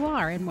wherever you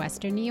are in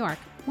Western New York,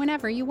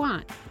 whenever you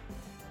want.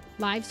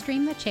 Live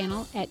stream the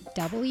channel at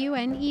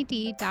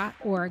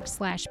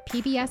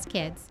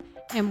WNED.org/PBSKids,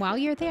 and while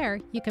you're there,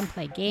 you can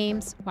play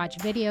games, watch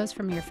videos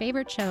from your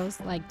favorite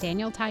shows like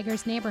Daniel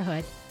Tiger's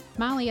Neighborhood,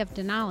 Molly of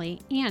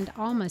Denali, and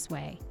Alma's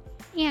Way.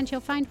 And you'll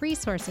find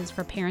resources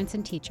for parents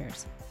and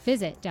teachers.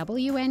 Visit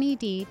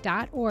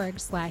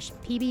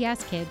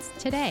WNED.org/PBSKids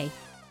today.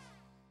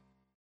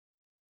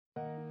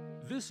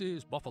 This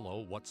is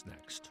Buffalo What's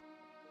Next,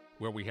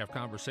 where we have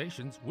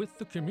conversations with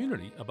the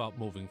community about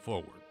moving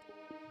forward.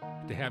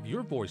 To have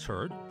your voice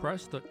heard,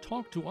 press the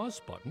Talk to Us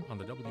button on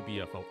the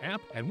WBFO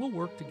app, and we'll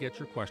work to get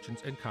your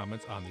questions and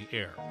comments on the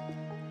air.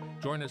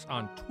 Join us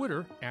on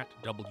Twitter at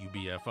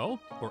WBFO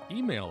or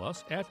email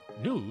us at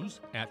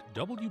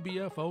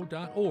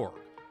news@WBFO.org.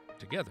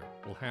 Together,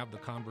 we'll have the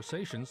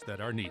conversations that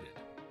are needed.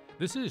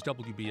 This is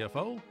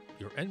WBFO,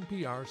 your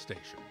NPR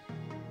station.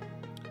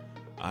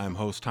 I'm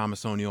host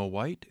Thomas O'Neill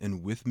White,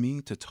 and with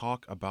me to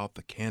talk about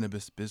the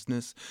cannabis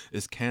business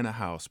is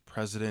Canna-House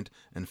president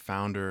and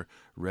founder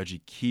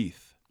Reggie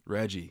Keith.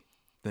 Reggie,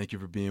 thank you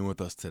for being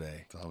with us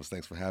today. Thomas,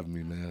 thanks for having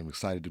me, man. I'm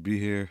excited to be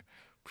here.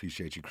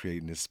 Appreciate you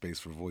creating this space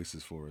for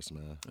voices for us,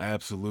 man.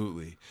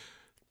 Absolutely.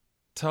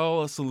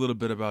 Tell us a little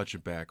bit about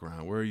your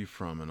background. Where are you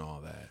from and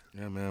all that?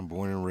 Yeah, man,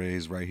 born and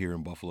raised right here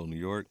in Buffalo, New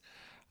York.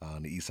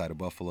 On the east side of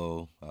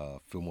Buffalo,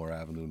 Fillmore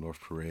Avenue,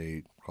 North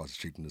Parade, across the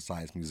street from the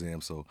Science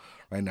Museum. So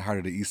right in the heart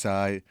of the east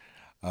side.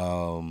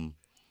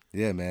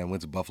 Yeah, man,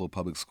 went to Buffalo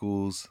Public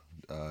Schools,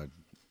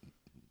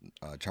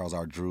 Charles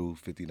R. Drew,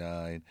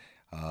 59,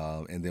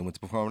 and then went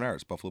to Performing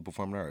Arts, Buffalo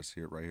Performing Arts,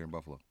 right here in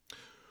Buffalo.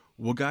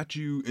 What got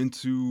you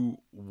into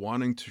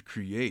wanting to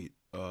create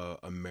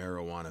a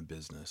marijuana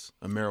business,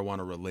 a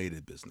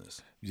marijuana-related business?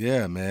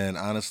 Yeah, man.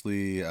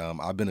 Honestly,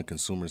 I've been a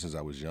consumer since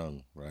I was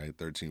young, right?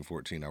 13,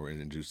 14, I was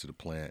introduced to the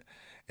plant.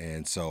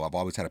 And so I've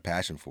always had a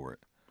passion for it,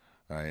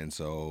 right? And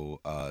so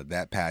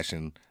that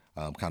passion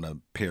kind of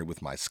paired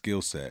with my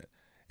skill set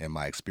and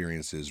my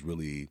experiences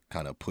really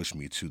kind of pushed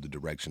me to the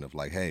direction of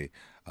like, hey,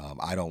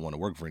 I don't want to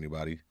work for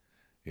anybody,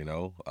 you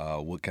know?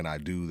 What can I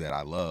do that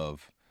I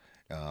love?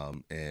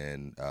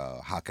 And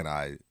how can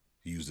I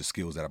use the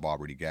skills that I've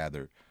already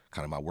gathered,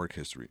 kind of my work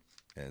history.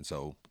 And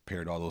so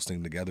paired all those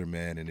things together,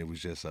 man, and it was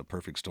just a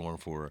perfect storm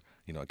for,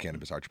 a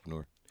cannabis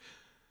entrepreneur.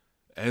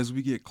 As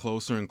we get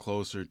closer and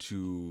closer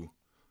to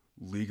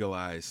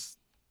legalized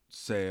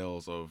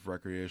sales of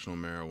recreational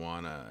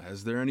marijuana,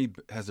 has there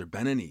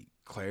been any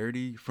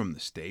clarity from the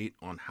state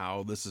on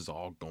how this is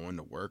all going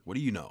to work? What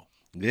do you know?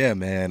 Yeah,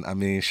 man. I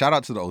mean, shout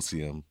out to the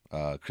OCM,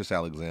 Chris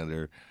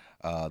Alexander,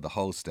 the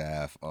whole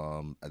staff.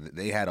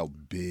 They had a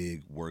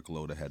big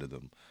workload ahead of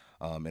them.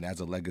 And as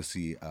a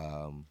legacy,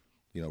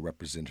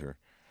 representative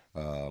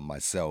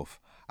myself,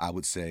 I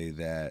would say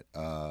that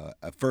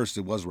at first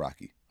it was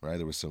rocky, right?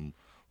 There was some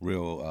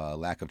real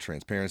lack of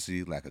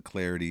transparency, lack of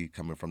clarity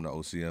coming from the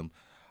OCM.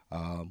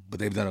 But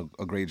they've done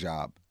a great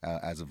job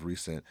as of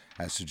recent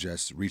as to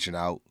just reaching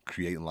out,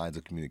 creating lines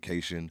of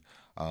communication,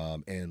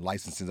 and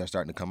licensings are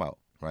starting to come out,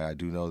 right? I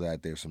do know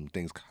that there's some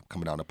things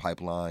coming down the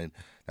pipeline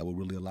that will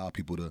really allow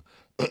people to,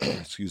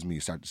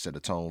 start to set a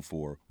tone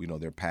for,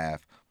 their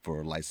path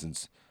for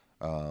license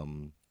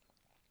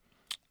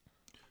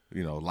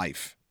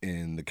life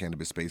in the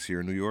cannabis space here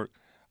in New York.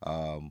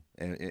 And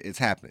it's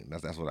happening.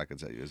 That's what I can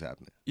tell you. It's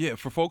happening. Yeah,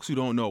 for folks who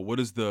don't know, what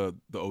is the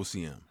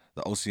OCM?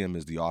 The OCM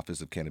is the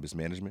Office of Cannabis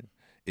Management.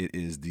 It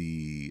is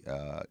the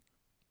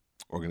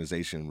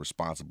organization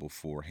responsible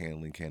for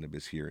handling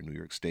cannabis here in New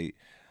York State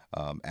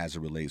as it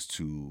relates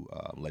to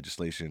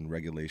legislation,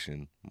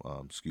 regulation,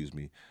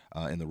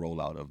 and the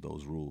rollout of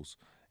those rules.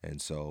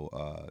 And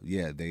so,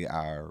 they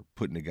are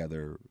putting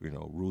together,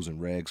 rules and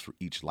regs for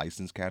each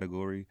license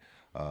category.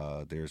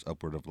 There's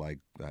upward of like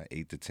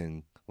 8 to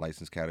 10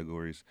 license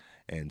categories.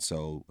 And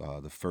so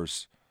the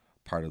first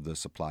part of the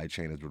supply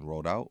chain has been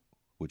rolled out,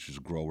 which is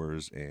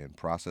growers and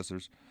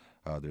processors.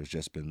 There's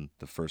just been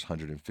the first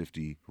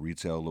 150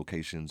 retail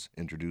locations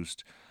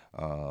introduced.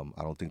 I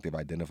don't think they've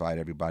identified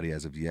everybody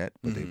as of yet,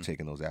 but they've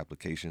taken those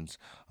applications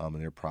and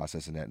they're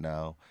processing that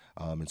now.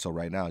 And so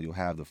right now you'll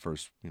have the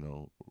first,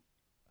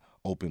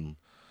 open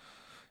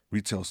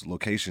retail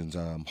locations,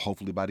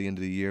 hopefully by the end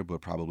of the year,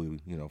 but probably,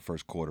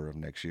 first quarter of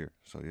next year.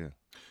 So, yeah.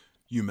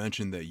 You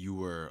mentioned that you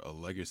were a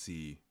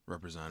legacy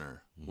representative.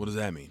 What does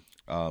that mean?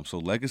 So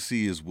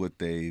legacy is what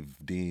they've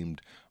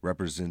deemed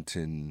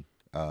representing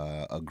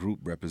a group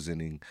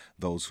representing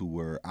those who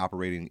were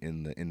operating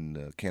in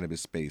the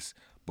cannabis space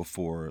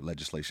before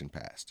legislation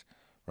passed,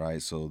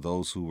 right? So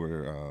those who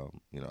were,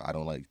 I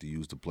don't like to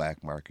use the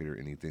black market or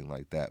anything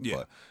like that,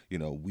 but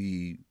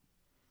we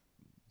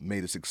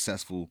made a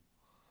successful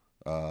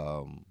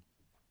go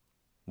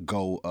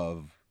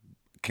of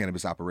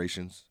cannabis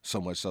operations, so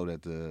much so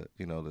that the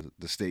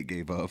state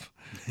gave up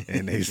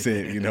and they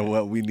said, you know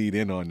what, we need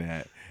in on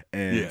that.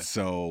 And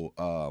so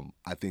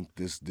I think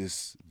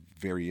this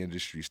very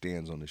industry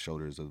stands on the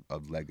shoulders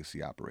of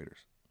legacy operators.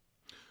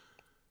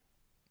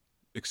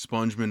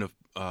 Expungement of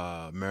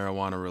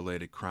marijuana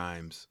related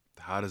crimes,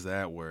 how does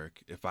that work?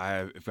 If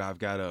I've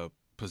got a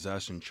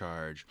possession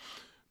charge,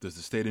 does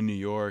the state of New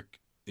York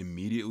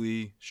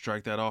immediately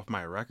strike that off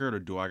my record, or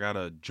do I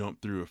gotta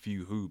jump through a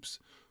few hoops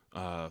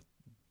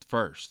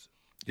first?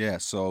 Yeah,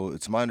 so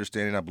it's my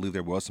understanding, I believe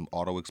there was some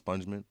auto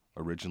expungement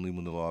originally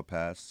when the law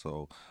passed,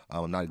 so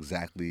I'm not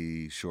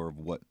exactly sure of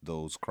what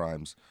those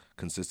crimes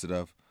consisted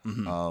of.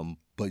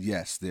 But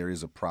yes, there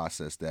is a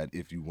process that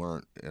if you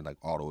weren't like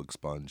auto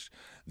expunged,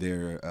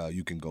 there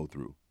you can go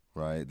through,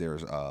 right?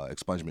 There's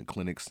expungement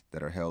clinics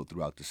that are held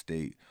throughout the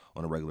state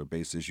on a regular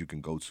basis. You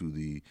can go to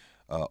the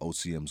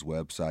OCM's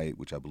website,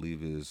 which I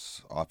believe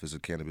is Office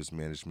of Cannabis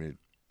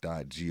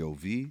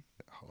Management.gov.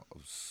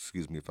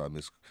 Excuse me if I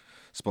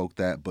misspoke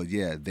that, but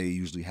yeah, they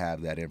usually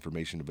have that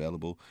information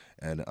available,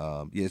 and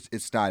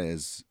it's not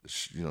as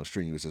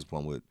strenuous as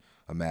one would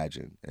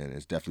imagine, and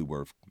it's definitely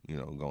worth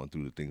going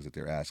through the things that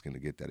they're asking to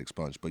get that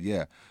expunged. But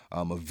yeah,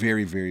 a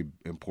very, very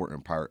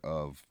important part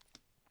of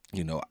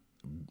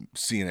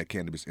seeing that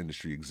cannabis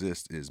industry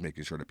exists is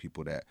making sure that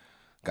people that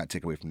got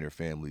taken away from their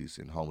families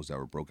and homes that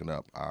were broken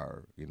up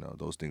are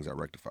those things are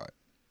rectified.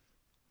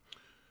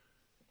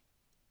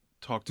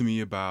 Talk to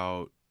me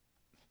about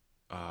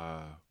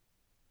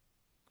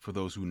for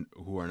those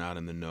who are not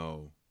in the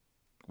know,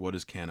 what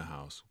is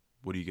Canna-House?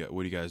 What do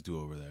you guys do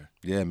over there?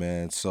 Yeah,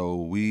 man. So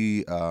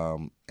we,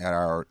 at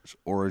our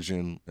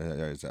origin,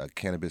 is a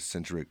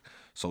cannabis-centric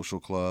social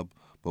club,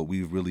 but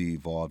we've really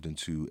evolved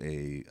into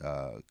a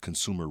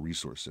consumer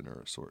resource center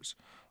of sorts,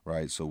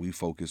 right? So we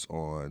focus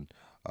on,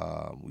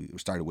 we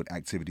started with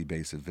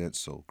activity-based events,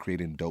 so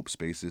creating dope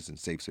spaces and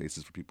safe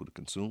spaces for people to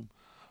consume.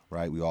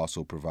 Right. We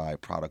also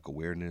provide product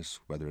awareness,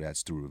 whether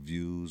that's through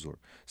reviews or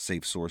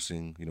safe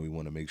sourcing. We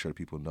want to make sure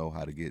people know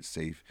how to get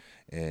safe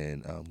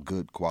and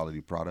good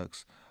quality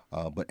products.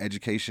 But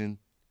education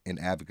and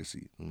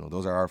advocacy,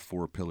 those are our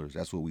 4 pillars.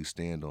 That's what we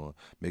stand on,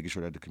 making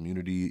sure that the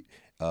community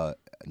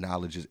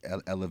knowledge is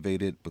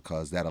elevated,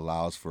 because that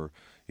allows for,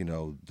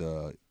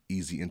 the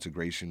easy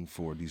integration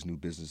for these new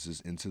businesses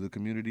into the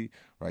community,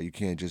 right? You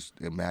can't just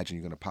imagine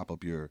you're going to pop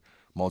up your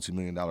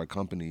multi-million-dollar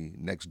company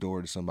next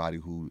door to somebody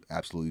who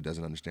absolutely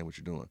doesn't understand what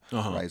you're doing,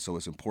 right? So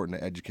it's important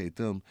to educate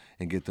them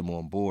and get them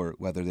on board,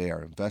 whether they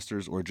are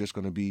investors or just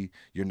going to be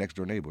your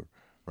next-door neighbor,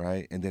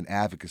 right? And then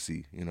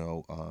advocacy,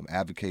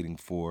 advocating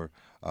for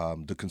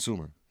the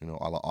consumer.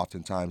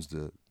 Oftentimes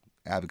the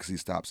advocacy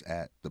stops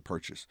at the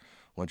purchase.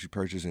 Once you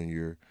purchase and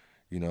you're,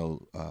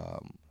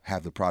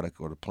 have the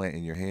product or the plant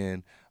in your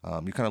hand,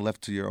 you're kind of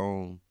left to your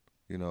own,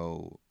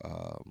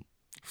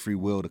 free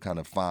will to kind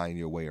of find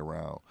your way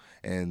around.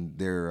 And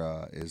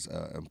there is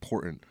an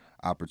important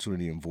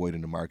opportunity and void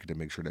in the market to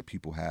make sure that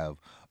people have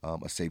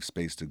a safe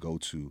space to go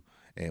to.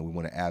 And we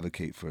want to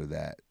advocate for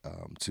that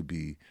to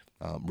be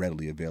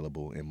readily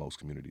available in most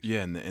communities.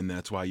 Yeah, and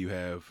that's why you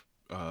have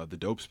the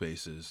dope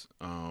spaces,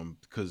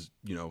 because,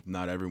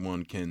 not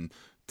everyone can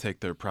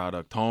take their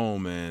product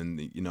home and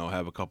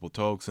have a couple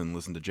tokes and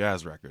listen to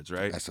jazz records,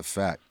 right? That's a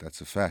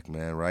fact,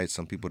 man. Right?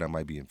 Some people that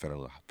might be in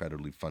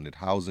federally funded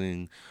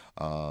housing,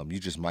 you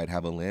just might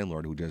have a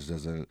landlord who just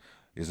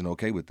isn't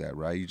okay with that,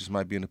 right? You just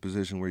might be in a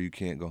position where you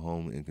can't go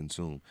home and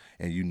consume,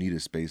 and you need a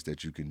space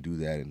that you can do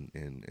that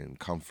in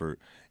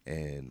comfort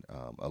and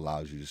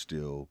allows you to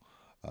still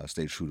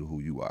stay true to who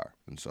you are.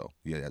 And so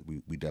yeah,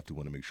 we definitely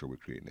want to make sure we're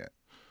creating that.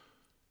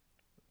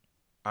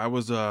 I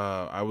was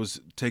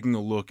taking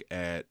a look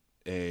at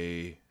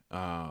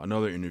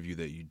another interview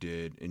that you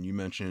did, and you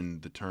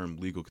mentioned the term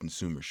legal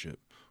consumership.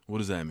 What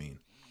does that mean?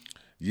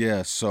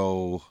 Yeah,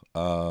 so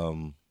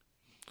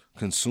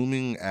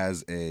consuming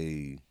as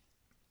a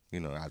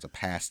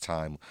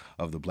pastime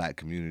of the Black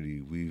community,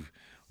 we've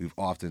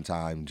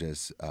oftentimes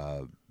just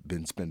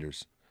been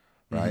spenders,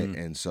 right?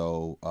 Mhm. And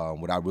so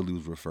what I really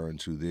was referring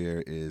to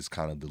there is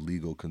kind of the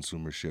legal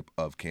consumership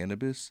of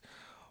cannabis.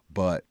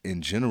 But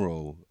in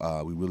general,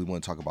 we really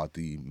want to talk about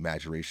the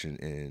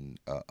maturation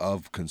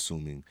of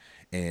consuming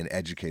and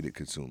educated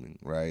consuming,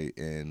 right?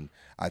 And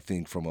I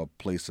think from a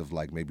place of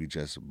like maybe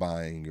just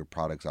buying your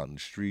products out in the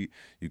street,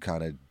 you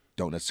kind of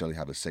don't necessarily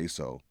have a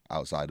say-so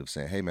outside of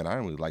saying, hey, man, I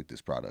don't really like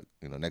this product.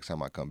 Next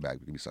time I come back,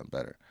 give me something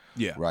better.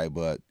 Yeah. Right?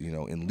 But,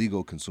 in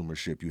legal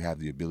consumership, you have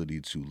the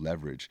ability to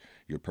leverage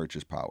your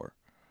purchase power,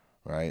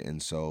 right?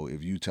 And so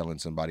if you telling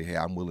somebody, hey,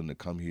 I'm willing to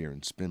come here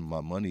and spend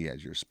my money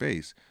at your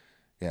space,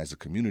 as a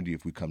community,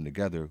 if we come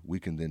together, we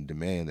can then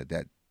demand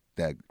that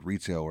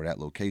retail or that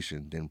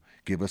location then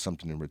give us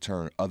something in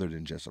return other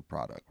than just a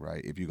product,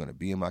 right? If you're going to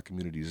be in my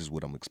community, this is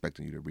what I'm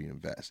expecting you to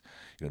reinvest.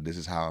 This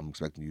is how I'm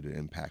expecting you to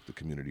impact the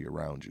community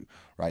around you,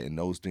 right? And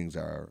those things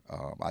are,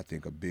 I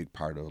think, a big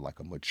part of like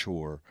a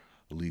mature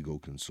legal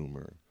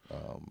consumer,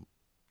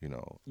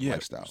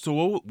 lifestyle. So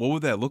what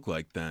would that look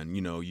like then?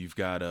 You've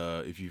got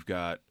if you've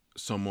got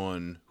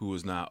someone who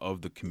is not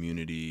of the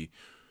community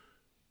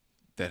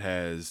that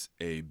has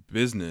a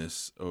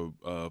business,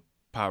 a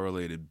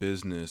power-related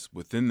business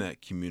within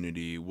that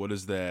community, what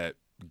does that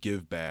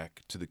give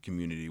back to the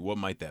community? What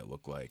might that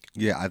look like?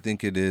 Yeah, I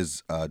think it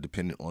is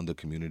dependent on the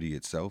community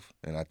itself,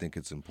 and I think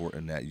it's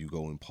important that you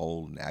go and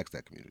poll and ask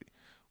that community,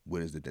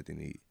 what is it that they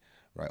need,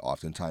 right?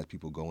 Oftentimes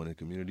people go into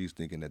communities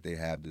thinking that they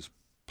have this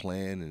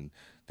plan and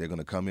they're going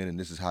to come in and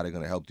this is how they're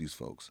going to help these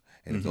folks.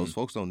 And if those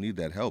folks don't need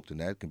that help, then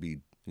that can be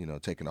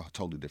taken a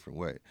totally different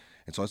way.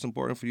 And so it's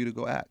important for you to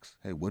go ask,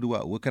 hey,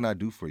 what can I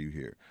do for you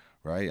here,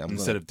 right?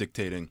 Instead of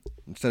dictating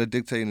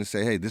and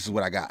say, hey, this is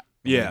what I got.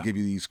 I'm going to give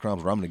you these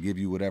crumbs, or I'm going to give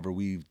you whatever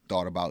we've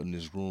thought about in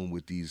this room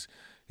with these,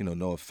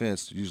 no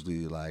offense,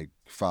 usually like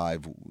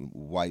 5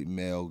 white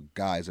male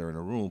guys are in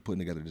a room putting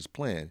together this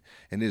plan,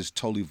 and it is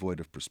totally void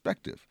of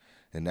perspective.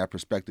 And that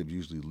perspective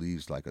usually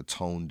leaves like a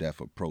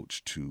tone-deaf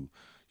approach to,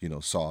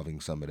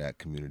 solving some of that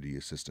community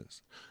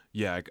assistance.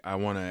 Yeah, I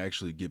want to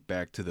actually get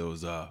back to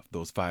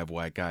those 5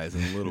 white guys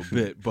in a little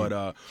bit,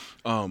 but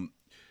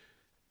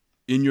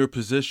in your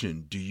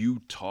position, do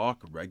you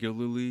talk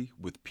regularly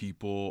with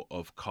people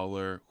of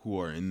color who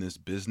are in this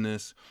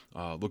business,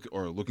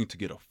 looking to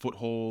get a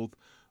foothold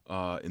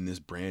in this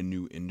brand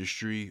new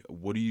industry?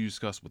 What do you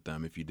discuss with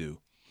them if you do?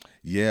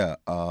 Yeah,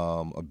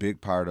 a big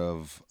part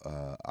of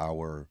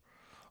our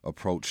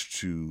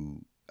approach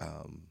to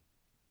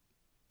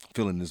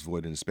filling this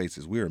void in the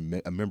spaces, we're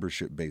a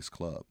membership-based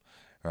club,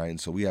 right?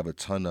 And so we have a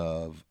ton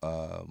of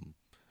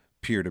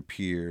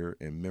peer-to-peer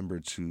and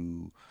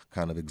member-to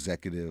kind of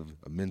executive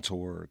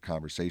mentor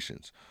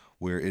conversations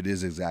where it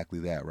is exactly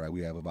that, right?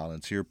 We have a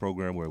volunteer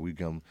program where we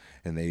come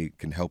and they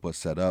can help us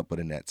set up, but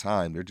in that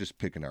time, they're just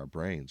picking our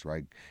brains,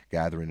 right?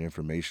 Gathering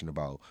information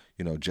about,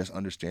 just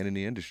understanding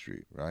the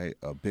industry, right?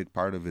 A big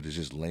part of it is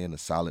just laying a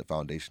solid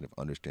foundation of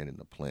understanding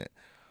the plant.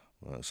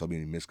 So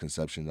many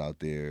misconceptions out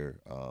there,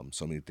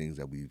 so many things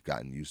that we've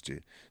gotten used to,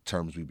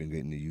 terms we've been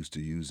getting used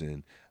to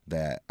using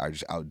that are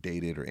just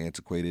outdated or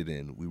antiquated,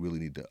 and we really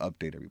need to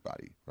update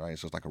everybody, right?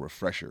 So it's like a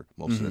refresher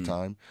most of the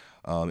time.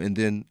 And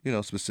then,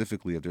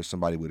 specifically if there's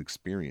somebody with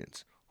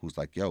experience who's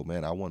like, yo,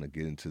 man, I want to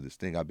get into this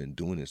thing. I've been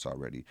doing this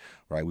already,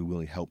 right? We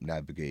really help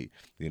navigate,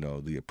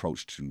 the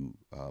approach to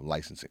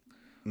licensing.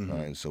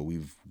 Right? And so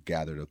we've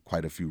gathered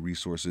quite a few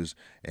resources,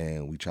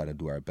 and we try to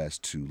do our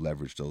best to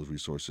leverage those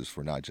resources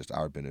for not just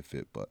our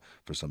benefit, but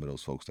for some of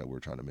those folks that we're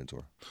trying to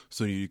mentor.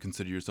 So do you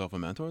consider yourself a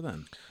mentor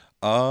then?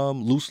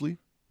 Loosely,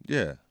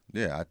 yeah.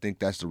 I think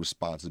that's the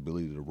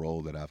responsibility, the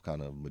role that I've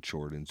kind of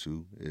matured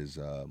into is,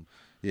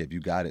 if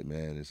you got it,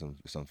 man, it's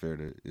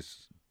unfair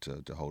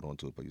to hold on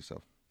to it by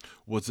yourself.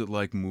 What's it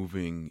like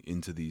moving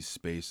into these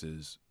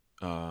spaces?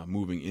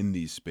 Moving in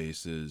these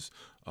spaces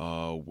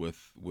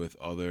with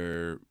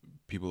other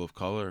people of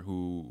color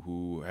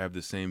who have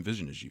the same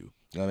vision as you?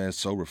 I mean, it's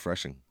so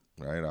refreshing,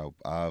 right?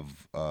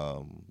 I've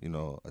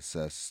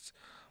assessed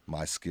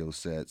my skill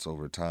sets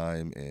over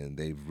time, and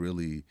they've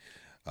really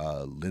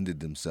lended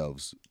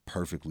themselves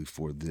perfectly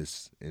for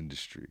this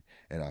industry.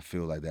 And I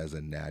feel like that's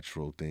a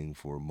natural thing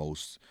for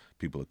most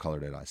people of color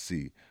that I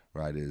see,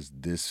 right, is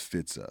this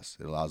fits us.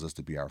 It allows us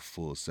to be our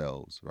full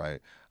selves, right?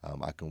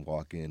 I can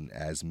walk in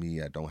as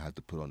me. I don't have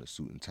to put on a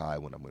suit and tie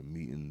when I'm in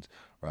meetings,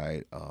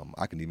 right?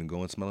 I can even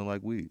go in smelling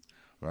like weed,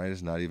 right?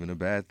 It's not even a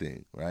bad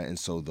thing, right? And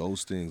so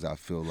those things I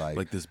feel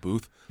like this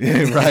booth.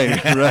 Yeah,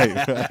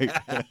 right.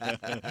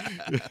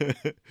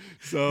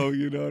 So,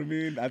 you know what I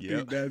mean? I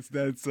think that's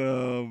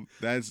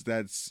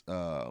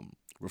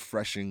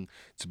refreshing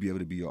to be able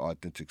to be your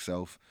authentic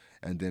self.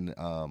 And then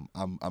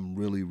I'm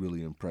really,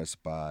 really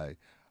impressed by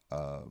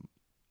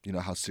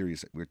how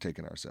serious we're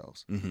taking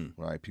ourselves,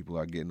 right? People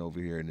are getting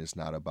over here, and it's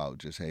not about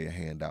just, hey, a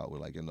handout. We're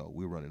like,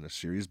 we're running a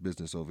serious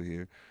business over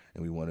here,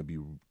 and we want to be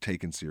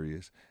taken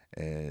serious.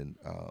 And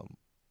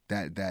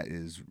that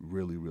is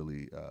really,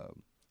 really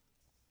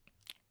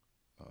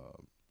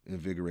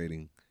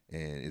invigorating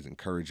and is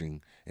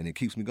encouraging, and it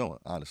keeps me going,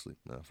 honestly,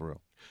 for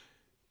real.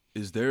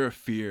 Is there a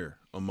fear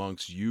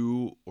amongst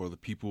you or the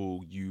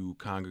people you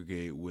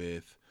congregate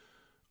with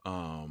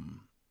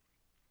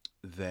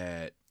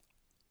that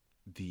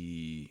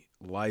the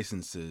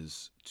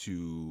licenses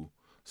to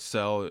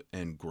sell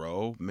and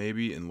grow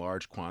maybe in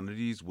large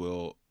quantities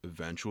will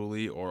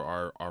eventually or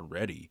are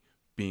already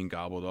being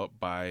gobbled up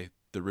by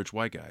the rich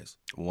white guys.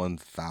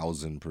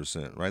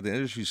 1,000%, right? The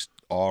industry's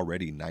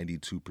already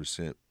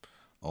 92%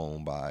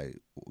 owned by,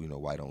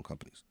 white-owned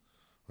companies,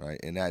 right?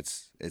 And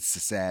it's a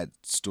sad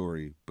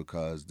story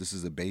because this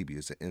is a baby,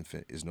 it's an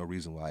infant. There's no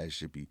reason why it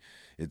should be,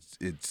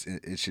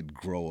 it should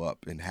grow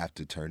up and have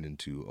to turn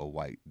into a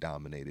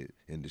white-dominated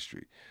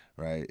industry,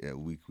 right?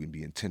 We can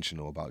be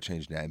intentional about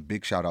changing that. And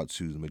big shout out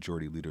to the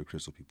majority leader,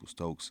 Crystal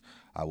Peoples-Stokes.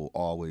 I will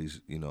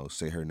always,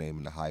 say her name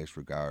in the highest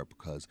regard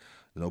because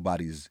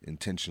nobody's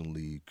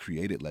intentionally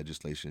created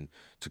legislation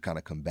to kind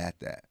of combat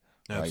that.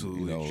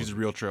 Absolutely. Right? She's a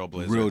real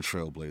trailblazer. Real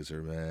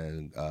trailblazer,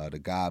 man. The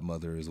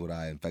godmother is what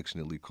I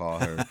affectionately call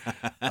her.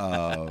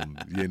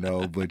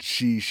 But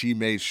she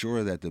made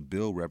sure that the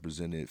bill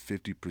represented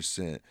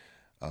 50%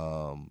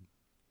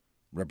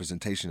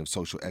 representation of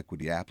social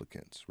equity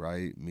applicants,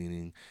 right?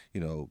 Meaning,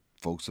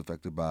 folks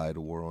affected by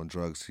the war on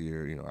drugs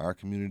here, our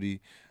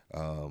community,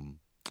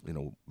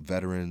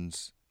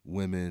 veterans,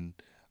 women,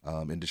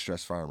 and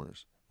distressed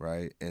farmers.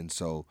 Right. And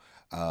so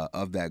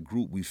of that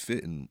group, we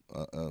fit in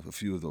a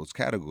few of those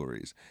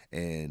categories.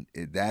 And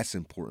that's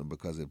important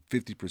because if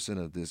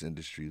 50% of this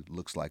industry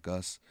looks like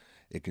us,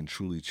 it can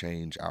truly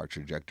change our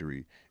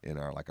trajectory in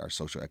our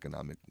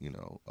socioeconomic,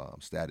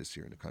 status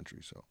here in the country.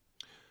 So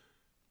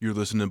you're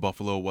listening to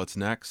Buffalo What's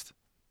Next.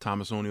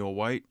 Thomas O'Neal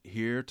White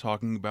here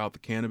talking about the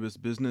cannabis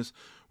business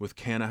with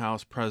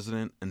Canna-House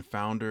president and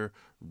founder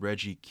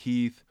Reggie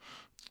Keith.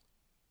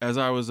 As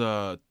I was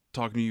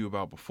talking to you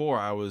about before,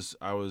 I was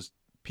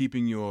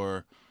peeping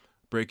your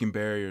Breaking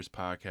Barriers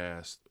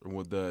podcast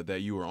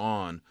that you were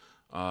on.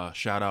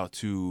 Shout out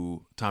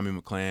to Tommy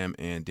McClam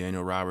and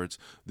Daniel Roberts.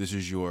 This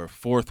is your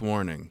fourth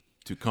warning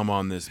to come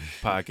on this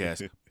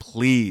podcast.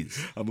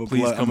 Please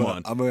come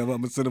on. I'm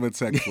gonna send him a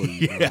text for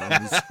you.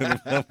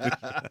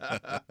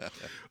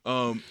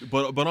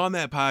 But on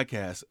that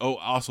podcast,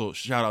 also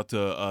shout out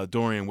to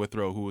Dorian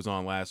Withrow, who was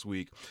on last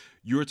week.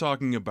 You were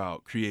talking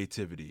about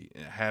creativity,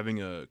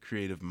 having a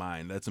creative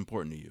mind. That's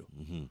important to you.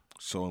 Mm-hmm.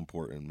 So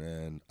important,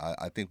 man.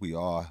 I think we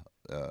all,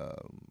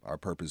 our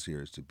purpose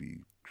here is to be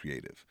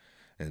creative.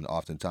 And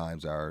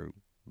oftentimes our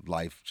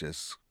life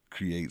just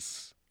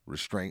creates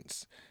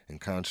restraints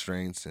and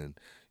constraints and,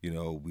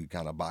 we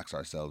kind of box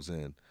ourselves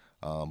in.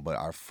 But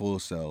our full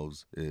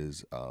selves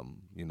is,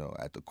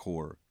 at the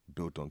core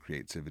built on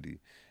creativity.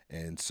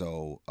 And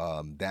so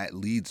that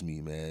leads me,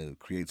 man.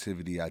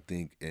 Creativity, I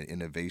think, and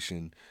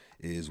innovation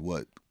is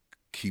what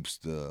keeps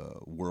the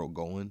world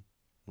going,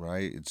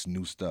 right? It's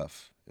new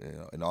stuff.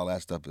 And all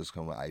that stuff is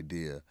from an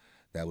idea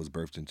that was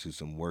birthed into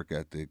some work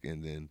ethic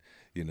and then,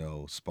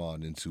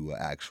 spawned into an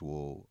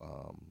actual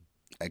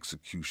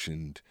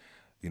executioned,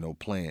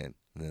 plan.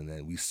 And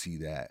then we see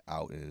that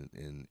out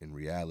in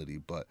reality.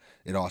 But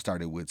it all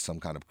started with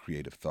some kind of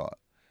creative thought.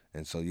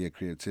 And so,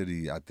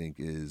 creativity, I think,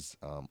 is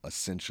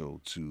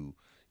essential to,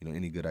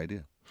 any good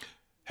idea.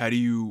 How do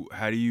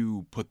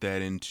you put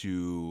that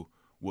into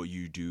what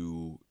you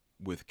do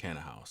with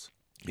Canna-House?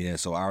 Yeah,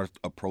 so our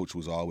approach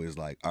was always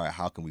like, all right,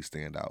 how can we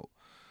stand out?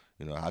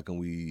 How can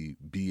we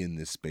be in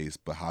this space,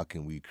 but how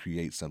can we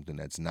create something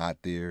that's not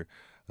there?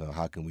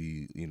 How can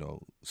we,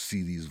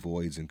 see these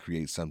voids and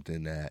create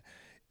something that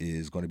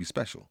is going to be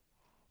special,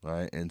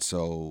 right? And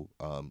so,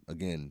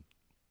 again,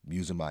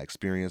 using my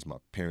experience, my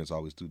parents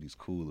always do these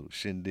cool little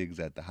shindigs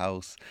at the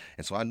house.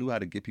 And so I knew how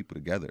to get people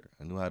together.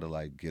 I knew how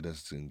to, get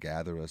us and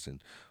gather us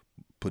and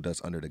put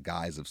us under the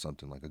guise of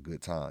something like a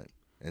good time.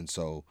 And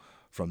so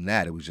from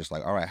that, it was just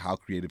like, all right, how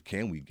creative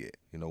can we get?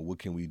 What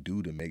can we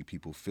do to make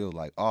people feel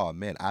like, oh,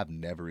 man, I've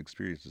never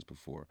experienced this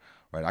before,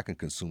 right? I can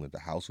consume at the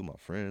house with my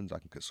friends. I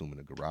can consume in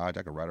the garage.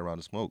 I can ride around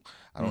and smoke.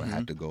 I don't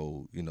have to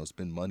go,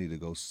 spend money to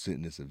go sit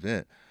in this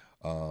event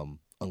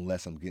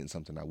unless I'm getting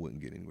something I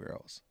wouldn't get anywhere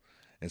else.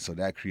 And so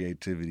that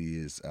creativity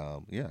is,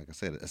 like I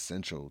said,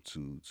 essential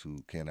to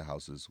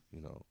Canna-House's,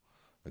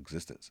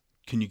 existence.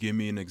 Can you give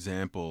me an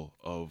example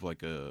of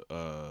like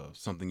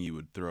something you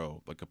would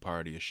throw, like a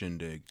party, a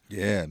shindig?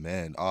 Yeah,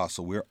 man.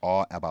 So we're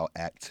all about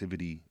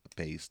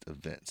activity-based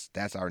events.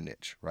 That's our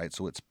niche, right?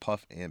 So it's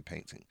puff and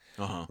painting,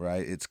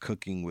 right? It's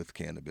cooking with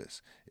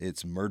cannabis.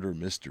 It's murder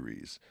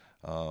mysteries,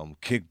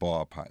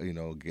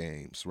 kickball,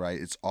 games, right?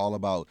 It's all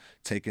about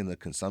taking the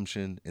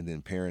consumption and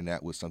then pairing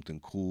that with something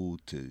cool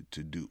to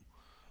do,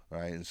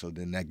 right? And so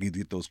then that gets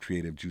those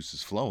creative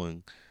juices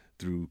flowing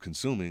through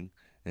consuming.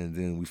 And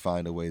then we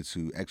find a way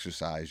to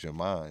exercise your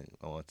mind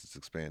once it's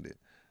expanded.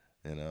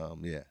 And,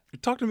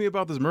 Talk to me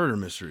about this murder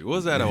mystery. What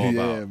was that all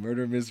about? Yeah,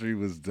 murder mystery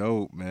was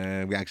dope,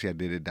 man. We actually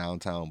did it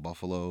downtown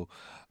Buffalo.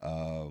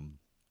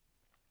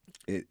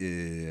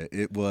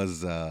 It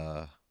was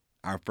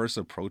our first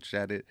approach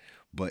at it,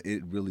 but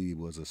it really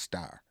was a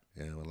star.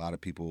 And a lot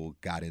of people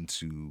got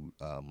into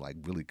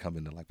really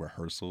coming to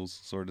rehearsals,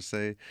 sort of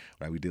say.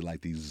 Right? We did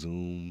these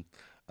Zoom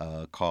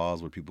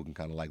calls where people can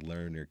kind of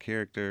learn their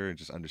character and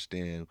just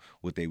understand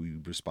what they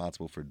would be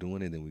responsible for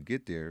doing. And then we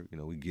get there,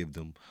 we give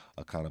them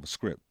a kind of a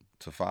script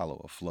follow,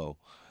 a flow.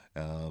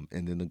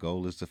 And then the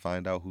goal is to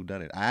find out who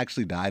done it. I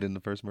actually died in the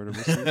first murder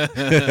mystery.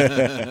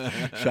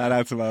 Shout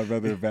out to my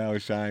brother Val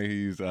Shine.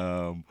 He's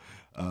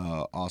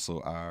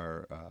also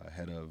our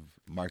head of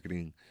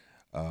marketing.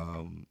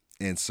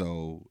 And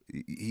so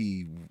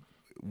he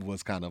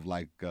was kind of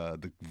like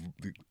the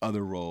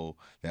other role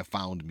that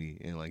found me,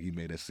 and like he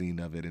made a scene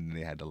of it, and then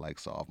they had to like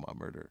solve my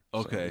murder.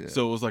 Okay,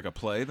 so it was like a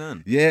play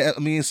then? Yeah, I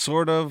mean,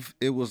 sort of.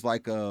 It was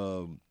like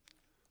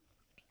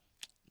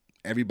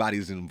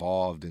everybody's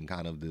involved in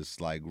kind of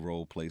this like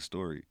role play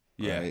story.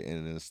 Yeah. Right?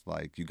 And it's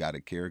like you got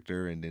a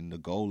character, and then the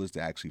goal is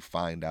to actually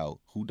find out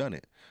who done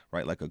it,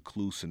 right? Like a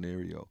clue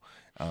scenario.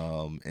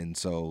 And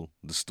so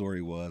the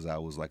story was I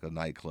was like a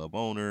nightclub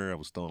owner. I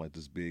was throwing like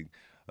this big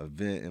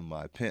event in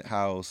my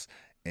penthouse,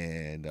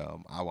 and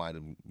I wound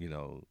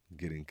up,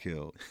 getting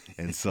killed.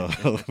 And so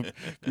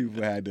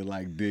people had to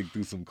like dig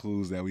through some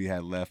clues that we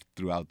had left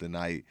throughout the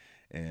night,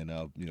 and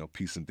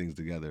piece some things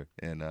together,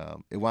 and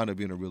it wound up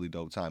being a really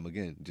dope time.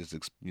 Again, just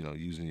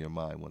using your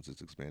mind once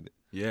it's expanded.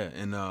 Yeah,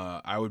 and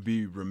I would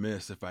be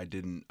remiss if I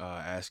didn't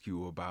ask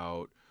you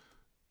about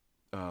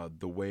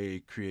the way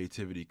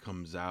creativity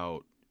comes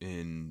out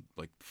in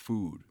like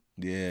food.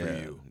 Yeah, for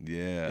you.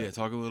 Yeah.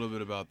 Talk a little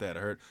bit about that. I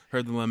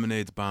heard the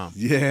lemonade's bomb.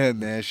 Yeah,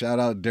 man. Shout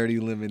out Dirty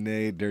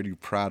Lemonade, Dirty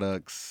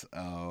Products.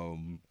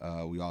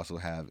 We also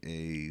have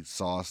a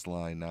sauce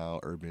line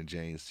now, Urban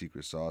Jane's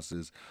Secret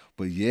Sauces.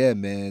 But yeah,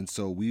 man.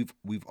 So we've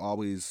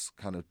always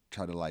kind of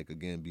tried to like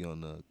again be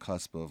on the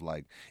cusp of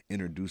like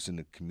introducing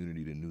the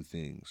community to new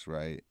things,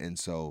 right? And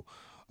so.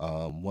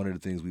 One of the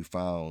things we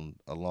found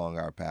along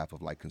our path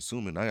of like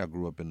consuming, I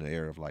grew up in the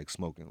era of like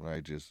smoking,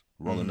 right? Just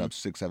rolling up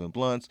 6-7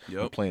 blunts,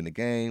 we're playing the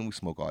game, we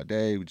smoke all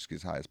day, we just get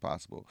as high as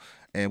possible,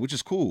 and which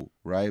is cool,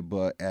 right?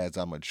 But as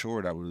I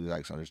matured, I really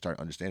like start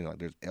understanding like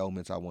there's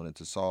ailments I wanted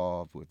to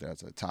solve, if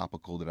that's a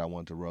topical that I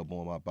wanted to rub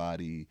on my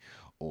body,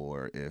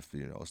 or if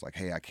it's like,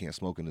 hey, I can't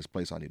smoke in this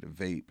place, so I need a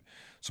vape.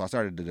 So I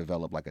started to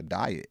develop like a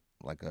diet,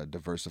 like a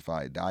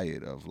diversified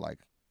diet of like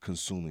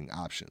consuming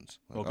options.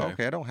 Like,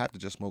 okay, I don't have to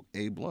just smoke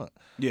a blunt.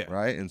 Yeah.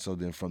 Right. And so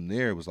then from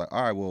there it was like,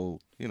 all right, well,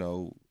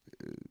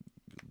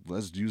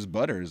 let's use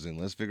butters and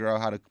let's figure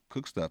out how to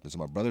cook stuff. And so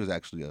my brother's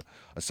actually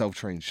a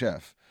self-trained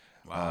chef.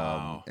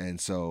 Wow. And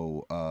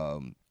so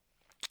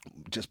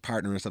just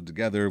partnering stuff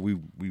together, we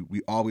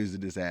always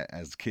did this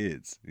as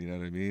kids. You know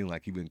what I mean?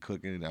 Like he'd been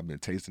cooking and I've been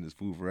tasting his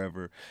food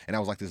forever. And I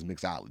was like this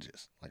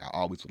mixologist. Like I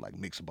always would like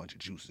mix a bunch of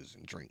juices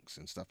and drinks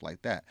and stuff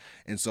like that.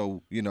 And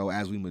so,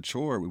 as we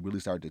matured, we really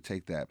started to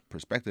take that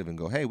perspective and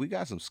go, hey, we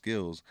got some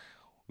skills,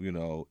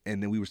 and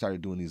then we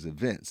started doing these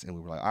events, and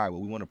we were like, all right,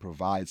 well, we want to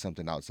provide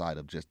something outside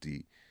of just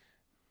the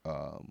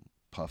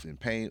puff and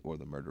paint or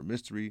the murder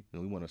mystery.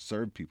 We want to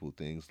serve people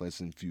things. Let's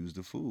infuse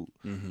the food,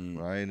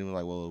 right? And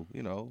we're like, well,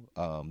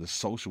 the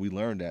social. We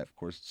learned that, of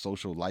course,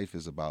 social life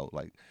is about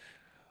like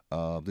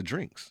the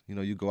drinks.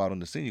 You go out on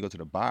the scene, you go to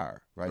the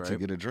bar, right, to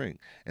get a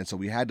drink. And so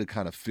we had to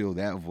kind of fill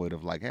that void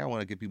of like, hey, I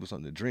want to give people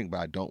something to drink, but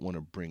I don't want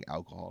to bring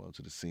alcohol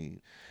into the scene.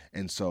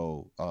 And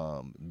so,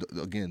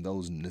 again,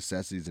 those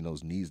necessities and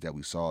those needs that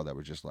we saw that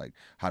were just like,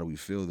 how do we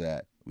fill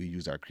that? We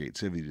used our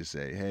creativity to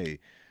say, hey,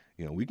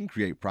 we can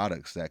create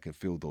products that can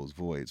fill those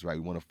voids, right?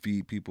 We want to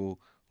feed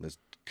people. Let's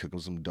cook them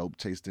some dope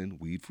tasting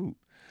weed food,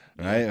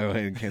 right?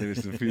 And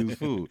cannabis infused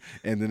food.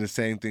 And then the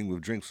same thing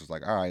with drinks. It's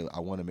like, all right, I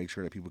want to make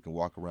sure that people can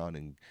walk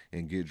around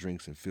and get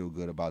drinks and feel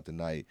good about the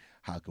night.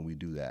 How can we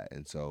do that?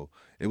 And so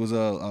it was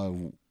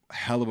a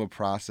hell of a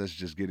process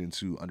just getting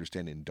to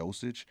understanding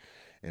dosage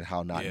and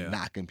how not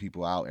knocking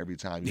people out every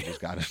time you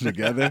just got them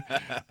together.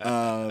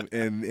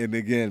 And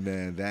again,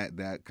 man,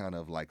 that kind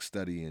of like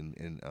study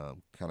and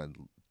kind of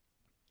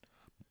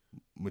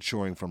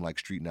maturing from like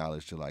street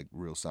knowledge to like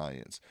real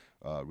science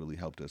really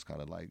helped us kind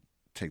of like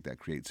take that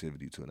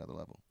creativity to another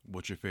level.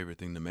 What's your favorite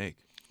thing to make?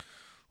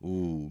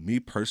 Ooh, me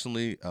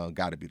personally,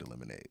 gotta be the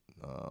lemonade.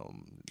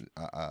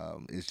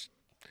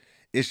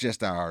 It's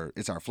just our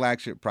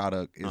flagship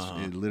product.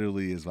 It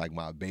literally is like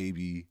my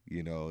baby.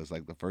 It's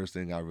like the first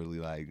thing I really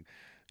like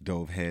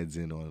dove heads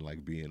in on,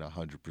 like being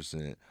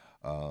 100%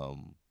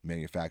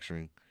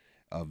 manufacturing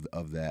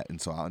of that. And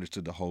so I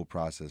understood the whole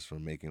process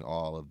from making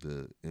all of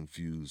the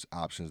infused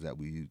options that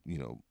we,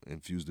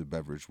 infuse the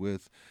beverage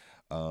with,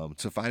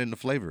 to finding the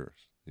flavors.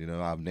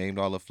 I've named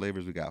all the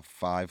flavors. We got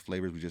 5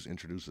 flavors. We just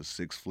introduced a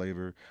 6th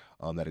flavor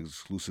that is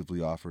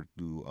exclusively offered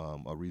through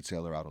a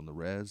retailer out on the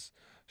Res.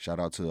 Shout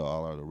out to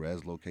all our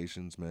Res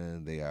locations,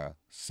 man. They are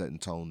setting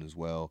tone as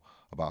well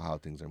about how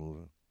things are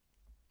moving.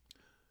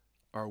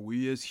 Are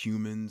we as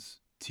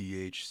humans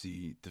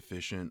THC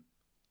deficient?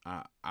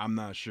 I'm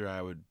not sure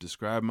I would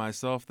describe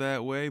myself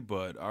that way,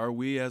 but are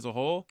we as a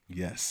whole?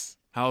 Yes.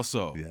 How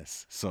so?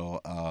 Yes.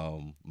 So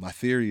my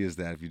theory is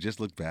that if you just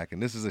look back,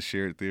 and this is a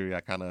shared theory,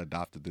 I kind of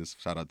adopted this.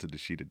 Shout out to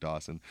Dashita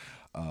Dawson,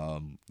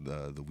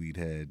 the weed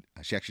head.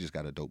 She actually just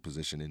got a dope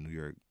position in New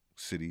York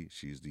City.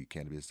 She's the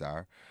cannabis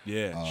czar.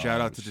 Yeah.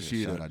 Shout out to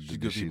Dashita. Shout out to She's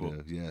good people.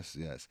 Yes.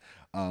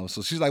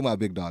 So she's like my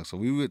big dog. So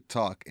we would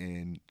talk,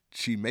 and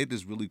she made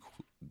this really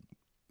cool.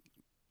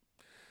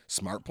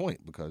 Smart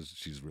point, because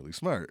she's really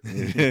smart.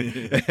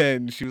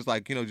 And she was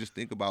like, just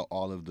think about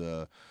all of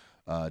the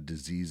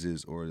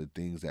diseases or the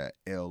things that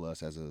ail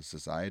us as a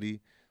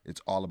society.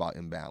 It's all about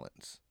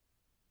imbalance.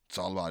 It's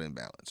all about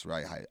imbalance,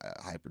 right?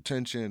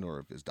 Hypertension, or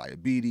if it's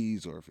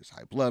diabetes, or if it's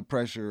high blood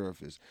pressure, or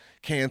if it's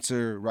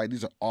cancer, right?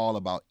 These are all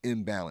about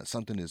imbalance.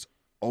 Something is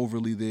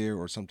overly there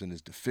or something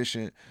is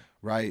deficient,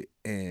 right?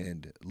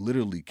 And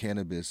literally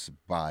cannabis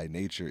by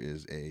nature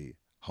is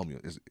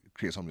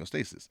creates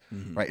homeostasis,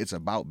 right? It's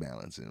about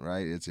balancing,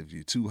 right? It's if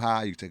you're too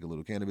high, you take a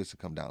little cannabis to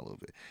come down a little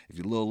bit. If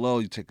you're a little low,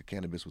 you take the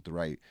cannabis with the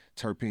right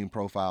terpene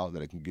profile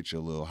that it can get you a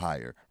little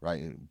higher,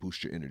 right? And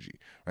boost your energy,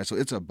 right? So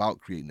it's about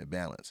creating a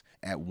balance.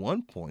 At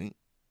one point,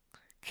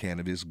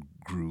 cannabis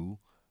grew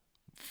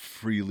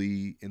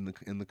freely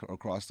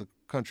across the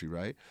country,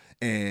 right?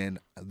 And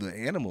the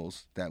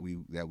animals that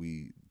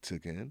we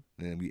took in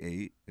and we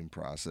ate and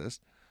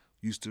processed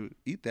used to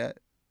eat that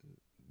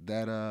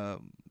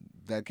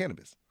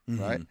cannabis,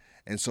 right?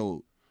 And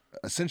so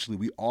essentially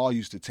we all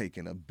used to take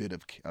in a bit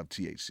of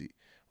THC,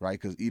 right?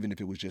 Because even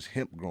if it was just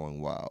hemp growing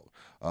wild,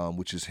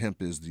 which is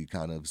hemp is the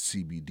kind of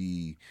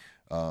CBD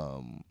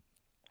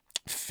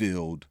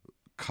filled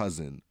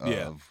cousin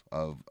of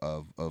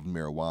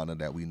marijuana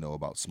that we know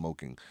about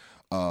smoking.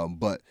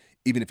 But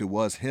even if it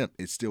was hemp,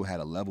 it still had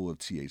a level of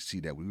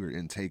THC that we were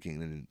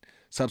intaking. And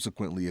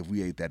subsequently, if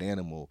we ate that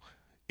animal,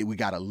 we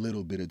got a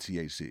little bit of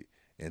THC.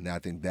 And I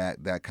think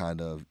that kind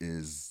of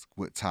is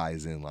what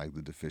ties in like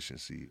the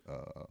deficiency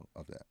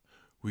of that.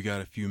 We got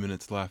a few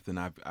minutes left, and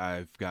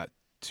I've got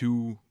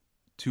two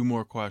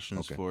more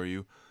questions for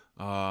you.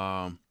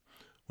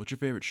 What's your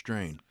favorite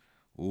strain?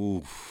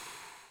 Ooh,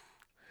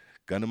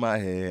 gun to my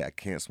head. I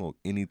can't smoke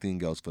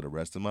anything else for the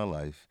rest of my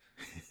life.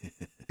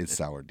 It's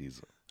sour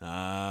diesel.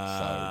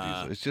 Sour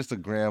diesel. It's just a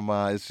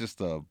grandma. It's just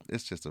a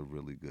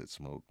really good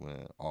smoke,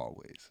 man.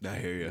 Always. I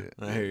hear you.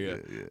 Yeah, I hear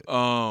you.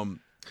 Yeah.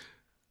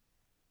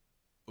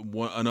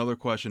 Another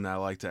question I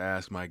like to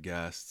ask my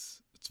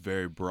guests. It's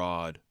very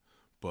broad,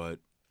 but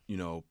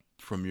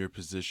from your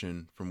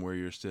position, from where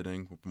you're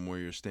sitting, from where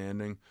you're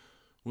standing,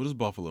 what does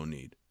Buffalo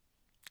need?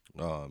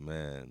 Oh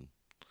man,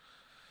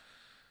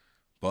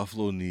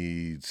 Buffalo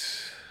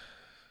needs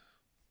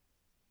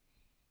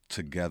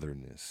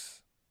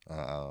togetherness.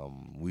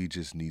 We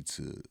just need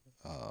to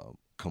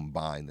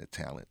combine the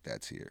talent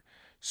that's here.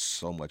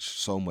 So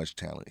much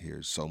talent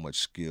here. So much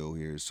skill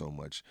here. So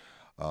much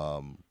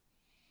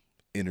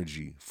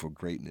energy for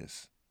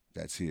greatness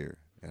that's here.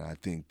 And I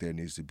think there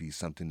needs to be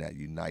something that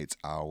unites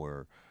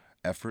our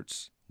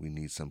efforts. We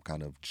need some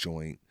kind of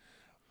joint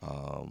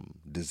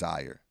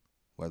desire,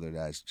 whether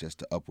that's just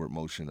the upward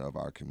motion of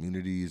our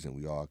communities and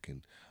we all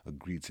can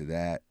agree to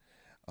that.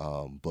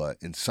 But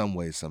in some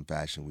way, some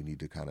fashion, we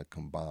need to kind of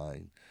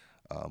combine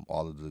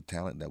all of the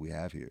talent that we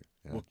have here.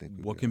 And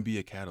what can be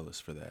a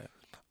catalyst for that?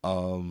 I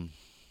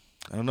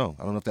don't know.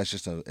 I don't know if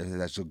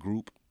that's a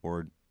group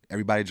or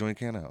everybody join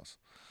Canna-House.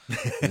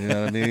 You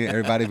know what I mean?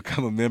 Everybody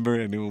become a member,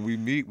 and then when we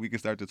meet, we can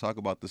start to talk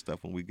about this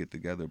stuff when we get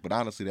together. But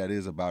honestly, that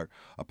is about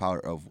a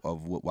part of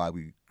why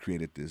we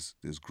created this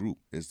group,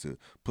 is to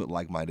put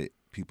like-minded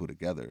people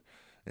together,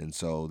 and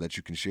so that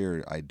you can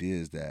share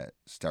ideas that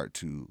start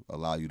to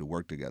allow you to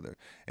work together.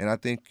 And I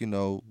think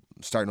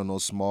starting on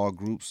those small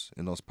groups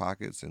in those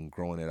pockets and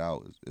growing it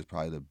out is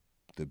probably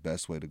the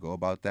best way to go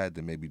about that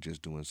than maybe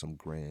just doing some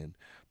grand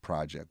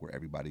project where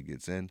everybody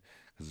gets in,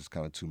 because there's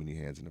kind of too many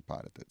hands in the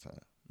pot at that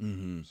time.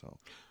 Mm-hmm. So.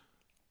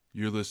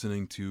 You're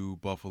listening to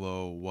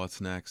Buffalo What's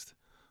Next.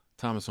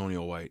 Thomas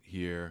O'Neal White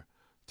here,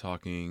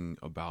 talking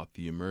about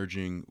the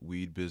emerging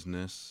weed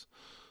business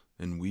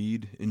and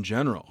weed in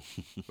general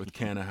with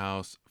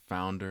Canna-House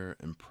founder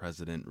and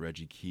president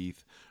Reggie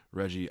Keith.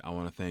 Reggie, I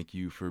want to thank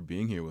you for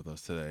being here with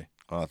us today.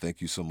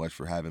 Thank you so much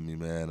for having me,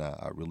 man.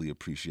 I really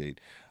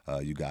appreciate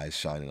you guys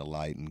shining a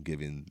light and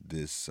giving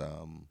this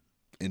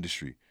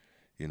industry,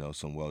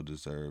 some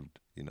well-deserved,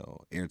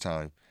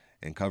 airtime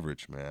and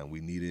coverage, man. We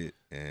need it,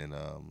 and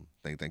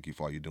thank you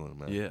for all you're doing,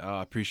 man. Yeah,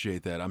 I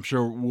appreciate that. I'm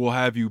sure we'll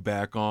have you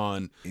back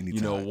on.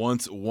 Anytime.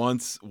 Once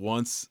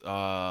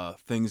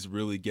things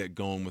really get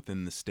going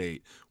within the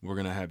state, we're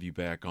gonna have you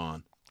back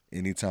on.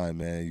 Anytime,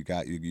 man. You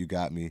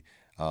got me.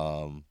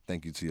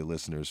 Thank you to your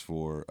listeners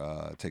for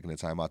taking the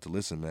time out to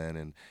listen, man.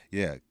 And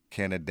yeah,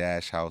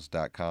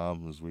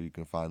 Canna-House.com is where you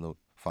can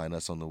find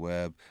us on the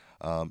web,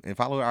 and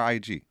follow our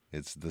IG.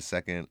 It's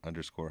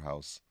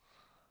 _house.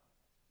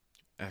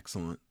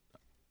 Excellent.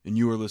 And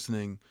you are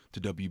listening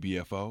to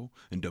WBFO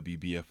and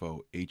WBFO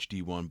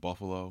HD1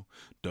 Buffalo,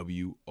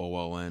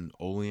 WOLN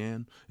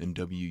Olean, and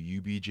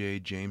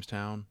WUBJ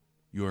Jamestown,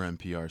 your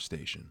NPR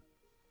station.